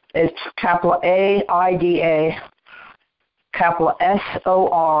 It's capital AIDA, capital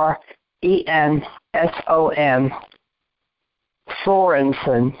SORENSON,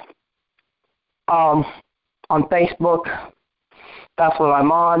 Sorensen. On Facebook, that's what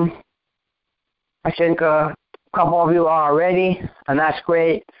I'm on. I think a couple of you are already, and that's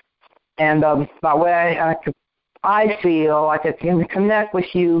great. And that way I feel like I can connect with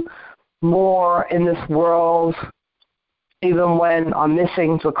you more in this world, even when I'm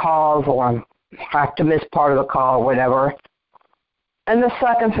missing the calls or I have to miss part of the call or whatever. And the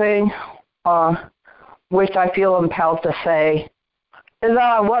second thing, which I feel impelled to say, is that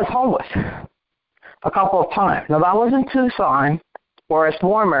I was homeless a couple of times. Now, that was in Tucson, where it's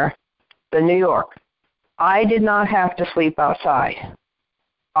warmer than New York. I did not have to sleep outside.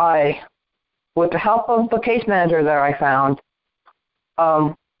 With the help of the case manager that I found,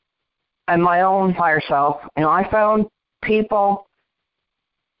 and my own higher self, I found people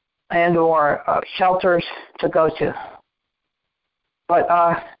and or shelters to go to. But,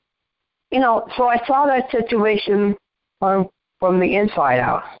 so I saw that situation from the inside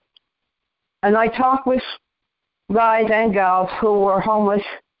out. And I talked with guys and gals who were homeless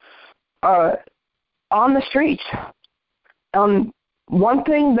on the streets. One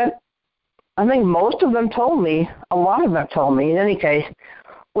thing that I think most of them told me, a lot of them told me in any case,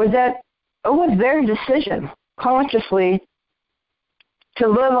 was that it was their decision consciously to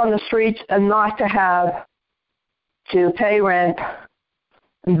live on the streets and not to have to pay rent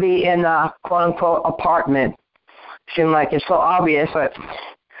and be in a quote-unquote apartment. Seemed like it's so obvious that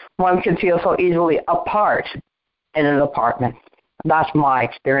one can feel so easily apart in an apartment. That's my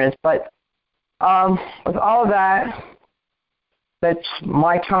experience. But with all of that, that's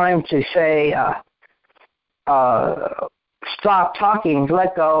my time to say stop talking,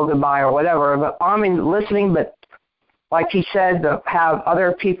 let go, goodbye, or whatever. But listening, but like he said, to have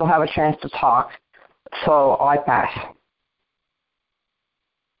other people have a chance to talk. So I pass.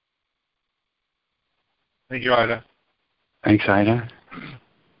 Thank you, Ida. Thanks, Ida.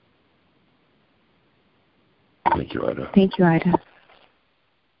 Thank you, Ida. Thank you, Ida.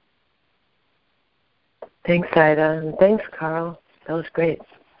 Thanks, Ida. And thanks, Carl. That was great.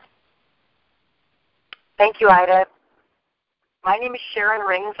 Thank you, Ida. My name is Sharon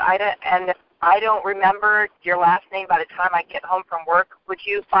Rings, Ida, and if I don't remember your last name by the time I get home from work, would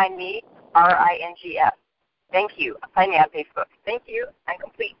you find me, R-I-N-G-S? Thank you. Find me on Facebook. Thank you. I'm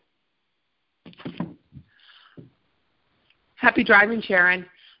complete. Happy driving, Sharon.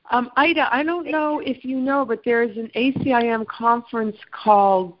 Ida, I don't know if you know, but there's an ACIM conference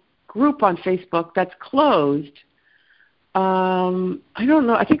call group on Facebook that's closed. I don't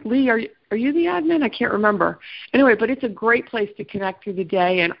know. I think, Lee, are you the admin? I can't remember. Anyway, but it's a great place to connect through the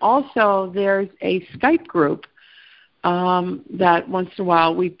day. And also there's a Skype group that once in a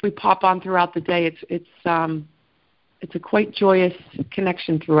while we pop on throughout the day. It's a quite joyous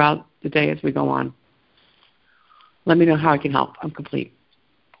connection throughout the day as we go on. Let me know how I can help. I'm complete.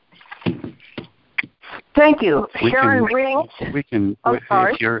 Thank you, Sharon Rings. We can.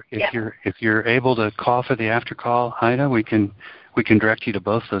 If you're able to call for the after call, Ida, we can direct you to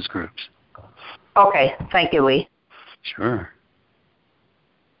both those groups. Okay. Thank you, Lee. Sure.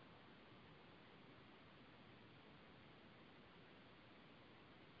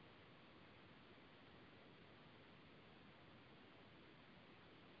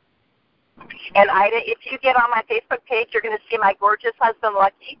 And Ida, if you get on my Facebook page, you're going to see my gorgeous husband,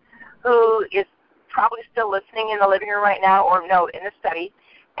 Lucky, who is probably still listening in the living room right now, or no, in the study.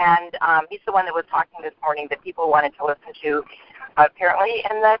 And he's the one that was talking this morning that people wanted to listen to, apparently,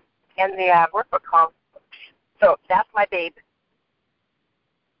 in the workbook call. So that's my babe.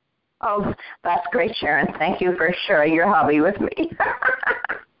 Oh, that's great, Sharon. Thank you for sharing your hobby with me.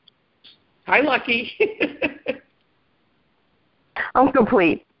 Hi, Lucky. I'm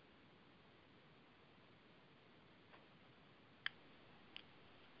complete.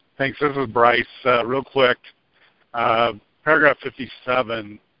 Thanks. This is Bryce. Real quick, paragraph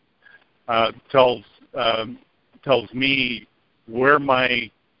 57 tells me where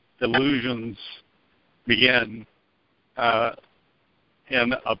my delusions begin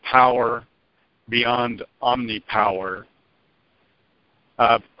in a power beyond omnipower.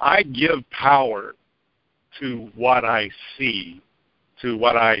 I give power to what I see, to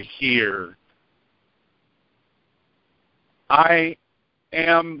what I hear. I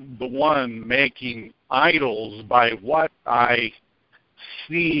am the one making idols by what I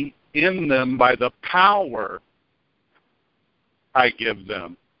see in them, by the power I give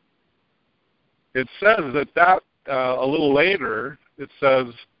them. It says that a little later, it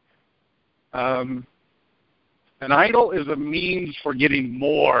says, an idol is a means for getting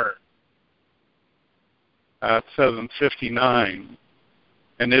more. It says in 59.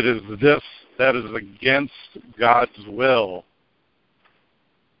 And it is this that is against God's will.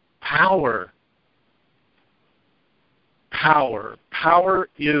 Power. Power. Power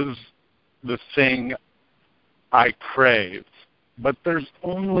is the thing I crave. But there's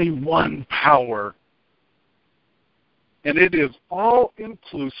only one power. And it is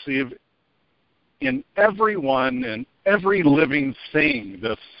all-inclusive in everyone and every living thing,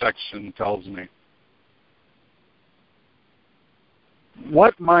 this section tells me.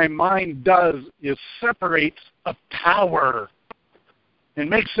 What my mind does is separates a power and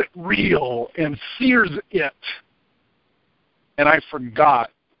makes it real and sears it. And I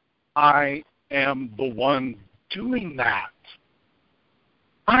forgot I am the one doing that.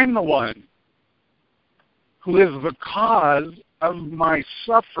 I'm the one who is the cause of my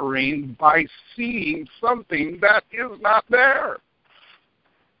suffering by seeing something that is not there.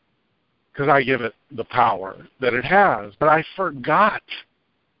 Because I give it the power that it has. But I forgot.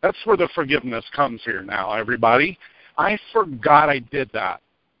 That's where the forgiveness comes here now, everybody. I forgot I did that.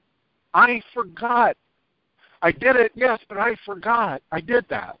 I forgot. I did it, yes, but I forgot I did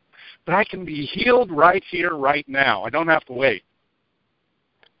that. But I can be healed right here, right now. I don't have to wait.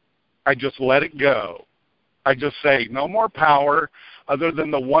 I just let it go. I just say, no more power other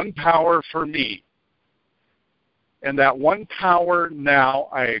than the one power for me. And that one power now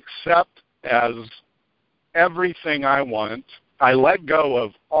I accept as everything I want. I let go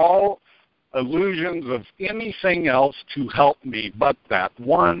of all illusions of anything else to help me but that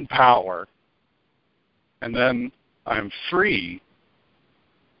one power. And then I'm free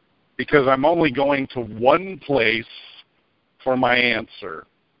because I'm only going to one place for my answer.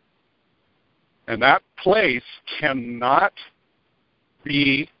 And that place cannot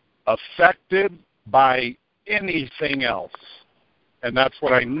be affected by anything else. And that's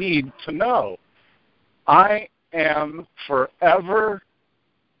what I need to know. I am forever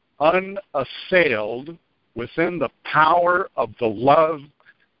unassailed within the power of the love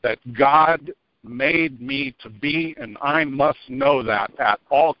that God made me to be, and I must know that at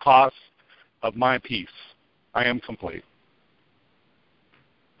all costs of my peace. I am complete.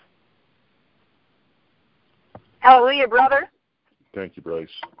 Hallelujah, brother. Thank you, Bryce.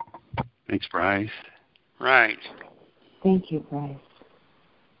 Thanks, Bryce. Right. Thank you, Bryce.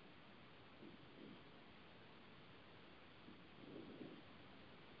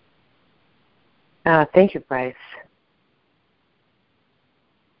 Thank you, Bryce.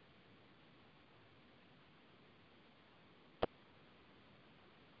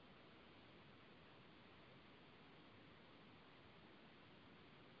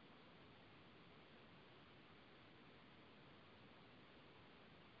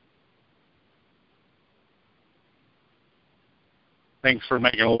 Thanks for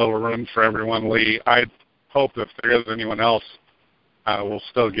making a little room for everyone, Lee. I hope if there is anyone else, we'll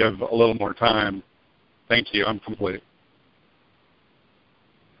still give a little more time. Thank you. I'm complete.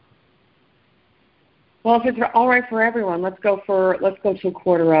 Well, if it's all right for everyone, let's go to a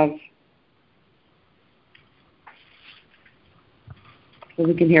quarter of, so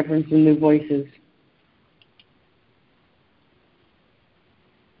we can hear from some new voices.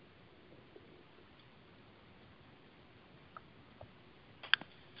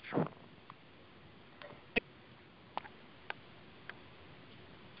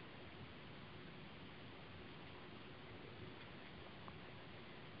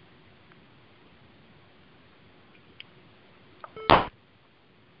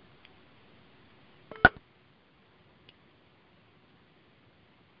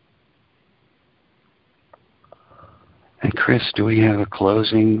 And Chris, do we have a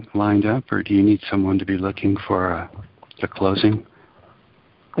closing lined up, or do you need someone to be looking for the closing?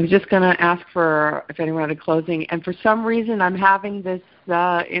 I was just going to ask for if anyone had a closing, and for some reason I'm having this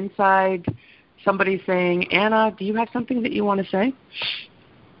inside somebody saying, Anna, do you have something that you want to say?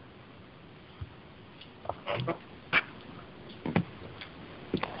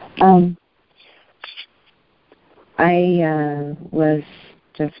 I was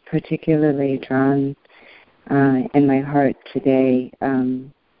just particularly drawn in my heart today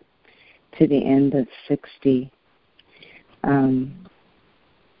to the end of 60.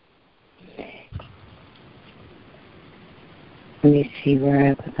 Let me see where I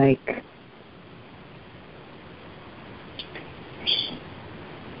would like.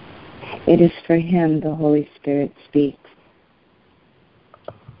 It is for him the Holy Spirit speaks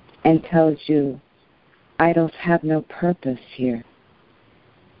and tells you, idols have no purpose here.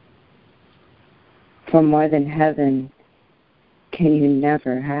 For more than heaven can you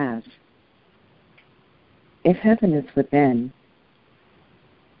never have. If heaven is within,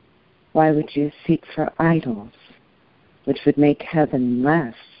 why would you seek for idols, which would make heaven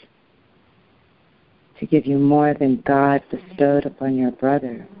less, to give you more than God bestowed upon your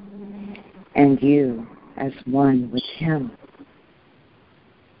brother, and you as one with him?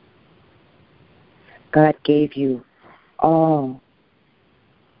 God gave you all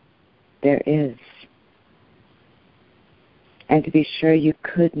there is. And to be sure you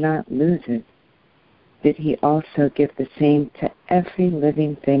could not lose it, did he also give the same to every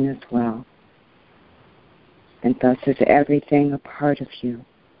living thing as well. And thus is everything a part of you,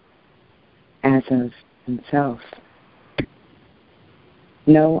 as of himself.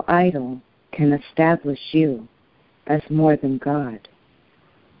 No idol can establish you as more than God.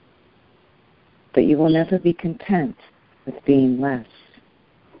 But you will never be content with being less.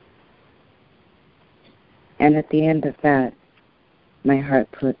 And at the end of that, my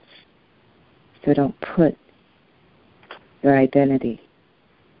heart puts, so don't put your identity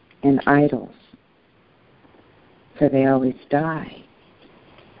in idols, for they always die.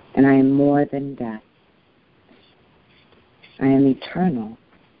 And I am more than death. I am eternal,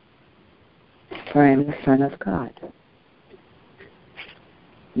 for I am the Son of God.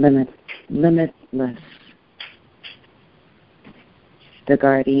 Limitless, the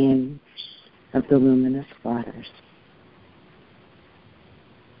guardian of the luminous waters.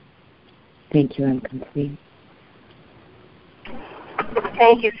 Thank you, I'm complete.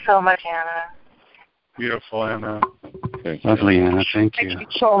 Thank you so much, Anna. Beautiful, Anna. Lovely, Anna. Thank you. Thank you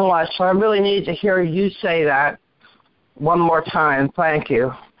so much. I really need to hear you say that one more time. Thank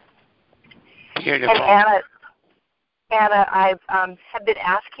you. Beautiful. And Anna, I've been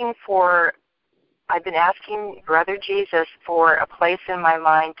asking Brother Jesus for a place in my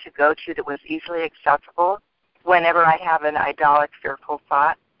mind to go to that was easily accessible whenever I have an idolic, fearful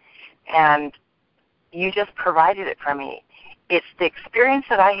thought. And you just provided it for me. It's the experience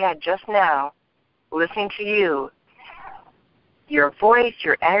that I had just now, listening to you, your voice,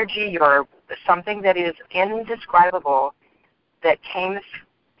 your energy, your something that is indescribable that came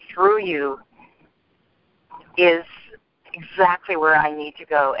through you is exactly where I need to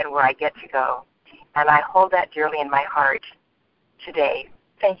go and where I get to go. And I hold that dearly in my heart today.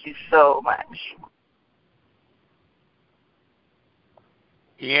 Thank you so much.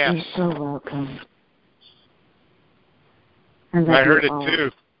 Yes. You're so welcome. I heard it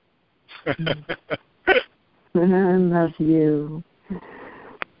too. I love you.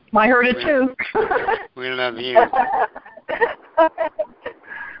 I heard it too. We love you.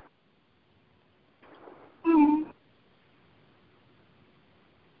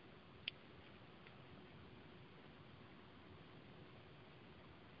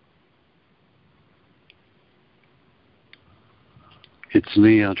 It's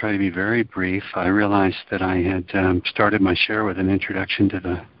Lee. I'll try to be very brief. I realized that I had started my share with an introduction to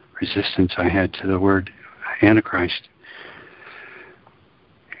the resistance I had to the word Antichrist,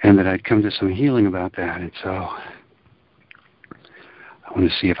 and that I'd come to some healing about that. And so I want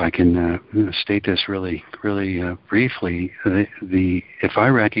to see if I can state this really briefly. If I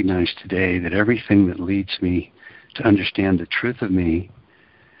recognize today that everything that leads me to understand the truth of me,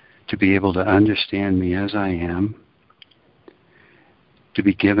 to be able to understand me as I am, to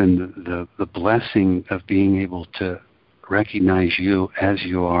be given the blessing of being able to recognize you as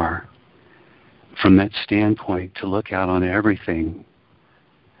you are, from that standpoint, to look out on everything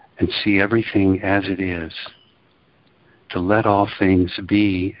and see everything as it is, to let all things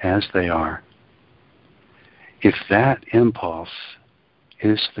be as they are. If that impulse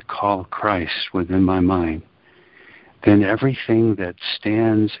is the call of Christ within my mind, then everything that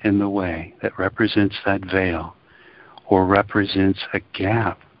stands in the way, that represents that veil, or represents a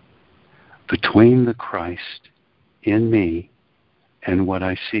gap between the Christ in me and what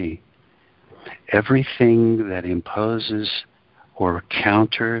I see, everything that imposes or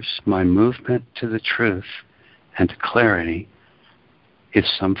counters my movement to the truth and to clarity is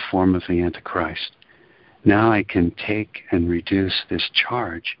some form of the Antichrist. Now I can take and reduce this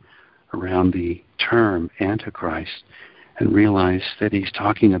charge around the term Antichrist and realize that he's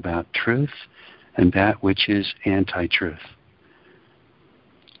talking about truth and that which is anti-truth.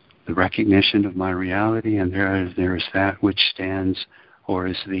 The recognition of my reality, and there is that which stands or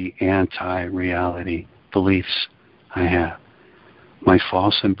is the anti-reality beliefs I have, my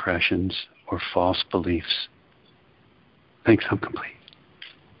false impressions or false beliefs. Thanks, I'm complete.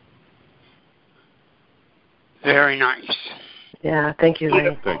 Very nice. Yeah, thank you,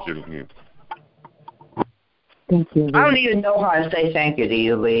 Lee. Thank you, Lee. Thank you, Lee. I don't even know how to say thank you to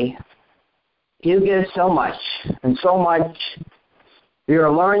you, Lee. you give so much, and so much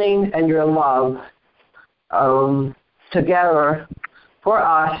your learning and your love together for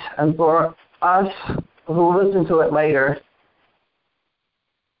us and for us who listen to it later.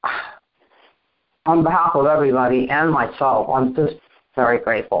 On behalf of everybody and myself, I'm just very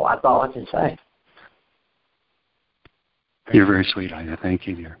grateful. That's all I can say. You're very sweet, Ida. Thank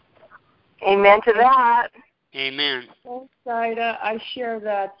you, dear. Amen to that. Amen. Thanks, Ida. I share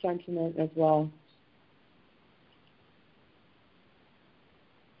that sentiment as well.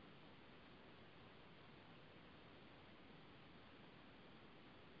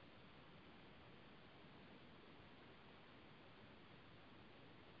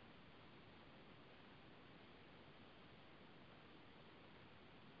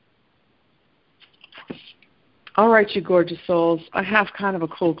 All right, you gorgeous souls. I have kind of a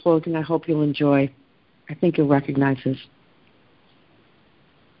cool closing I hope you'll enjoy. I think you'll recognize this.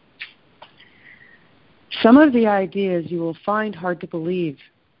 Some of the ideas you will find hard to believe,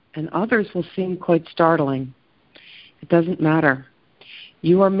 and others will seem quite startling. It doesn't matter.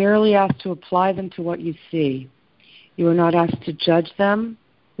 You are merely asked to apply them to what you see. You are not asked to judge them,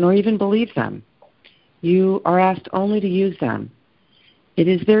 nor even believe them. You are asked only to use them. It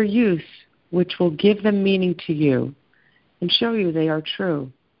is their use which will give them meaning to you and show you they are true.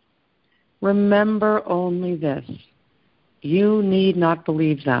 Remember only this. You need not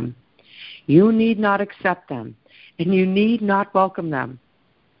believe them. You need not accept them. And you need not welcome them.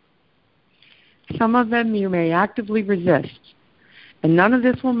 Some of them you may actively resist. And none of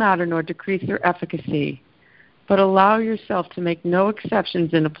this will matter nor decrease their efficacy. But allow yourself to make no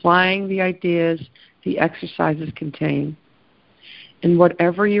exceptions in applying the ideas the exercises contain. And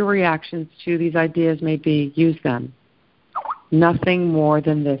whatever your reactions to these ideas may be, use them. Nothing more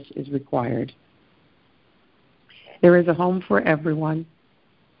than this is required. There is a home for everyone.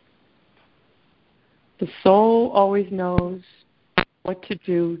 The soul always knows what to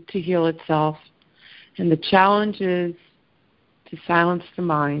do to heal itself, and the challenge is to silence the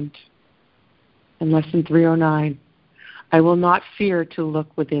mind. And Lesson 309, I will not fear to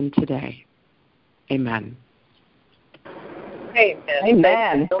look within today. Amen. Amen.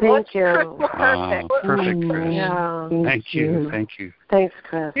 Amen. Thank you. Wow, perfect, Chris. Yeah. Thank you. Thank you. Thanks,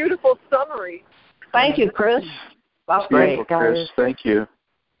 Chris. Beautiful summary. Thank you, Chris. That's great. Beautiful, Chris. Thank you.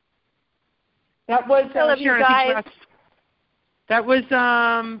 That was I love you Sharon, I think guys. that was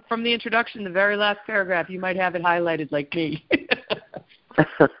from the introduction, the very last paragraph. You might have it highlighted like me.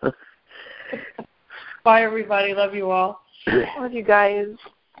 Bye, everybody. Love you all. Love you guys.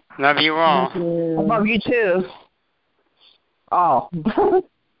 Love you all. I love you too. Oh.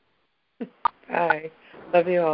 Bye. Love you all.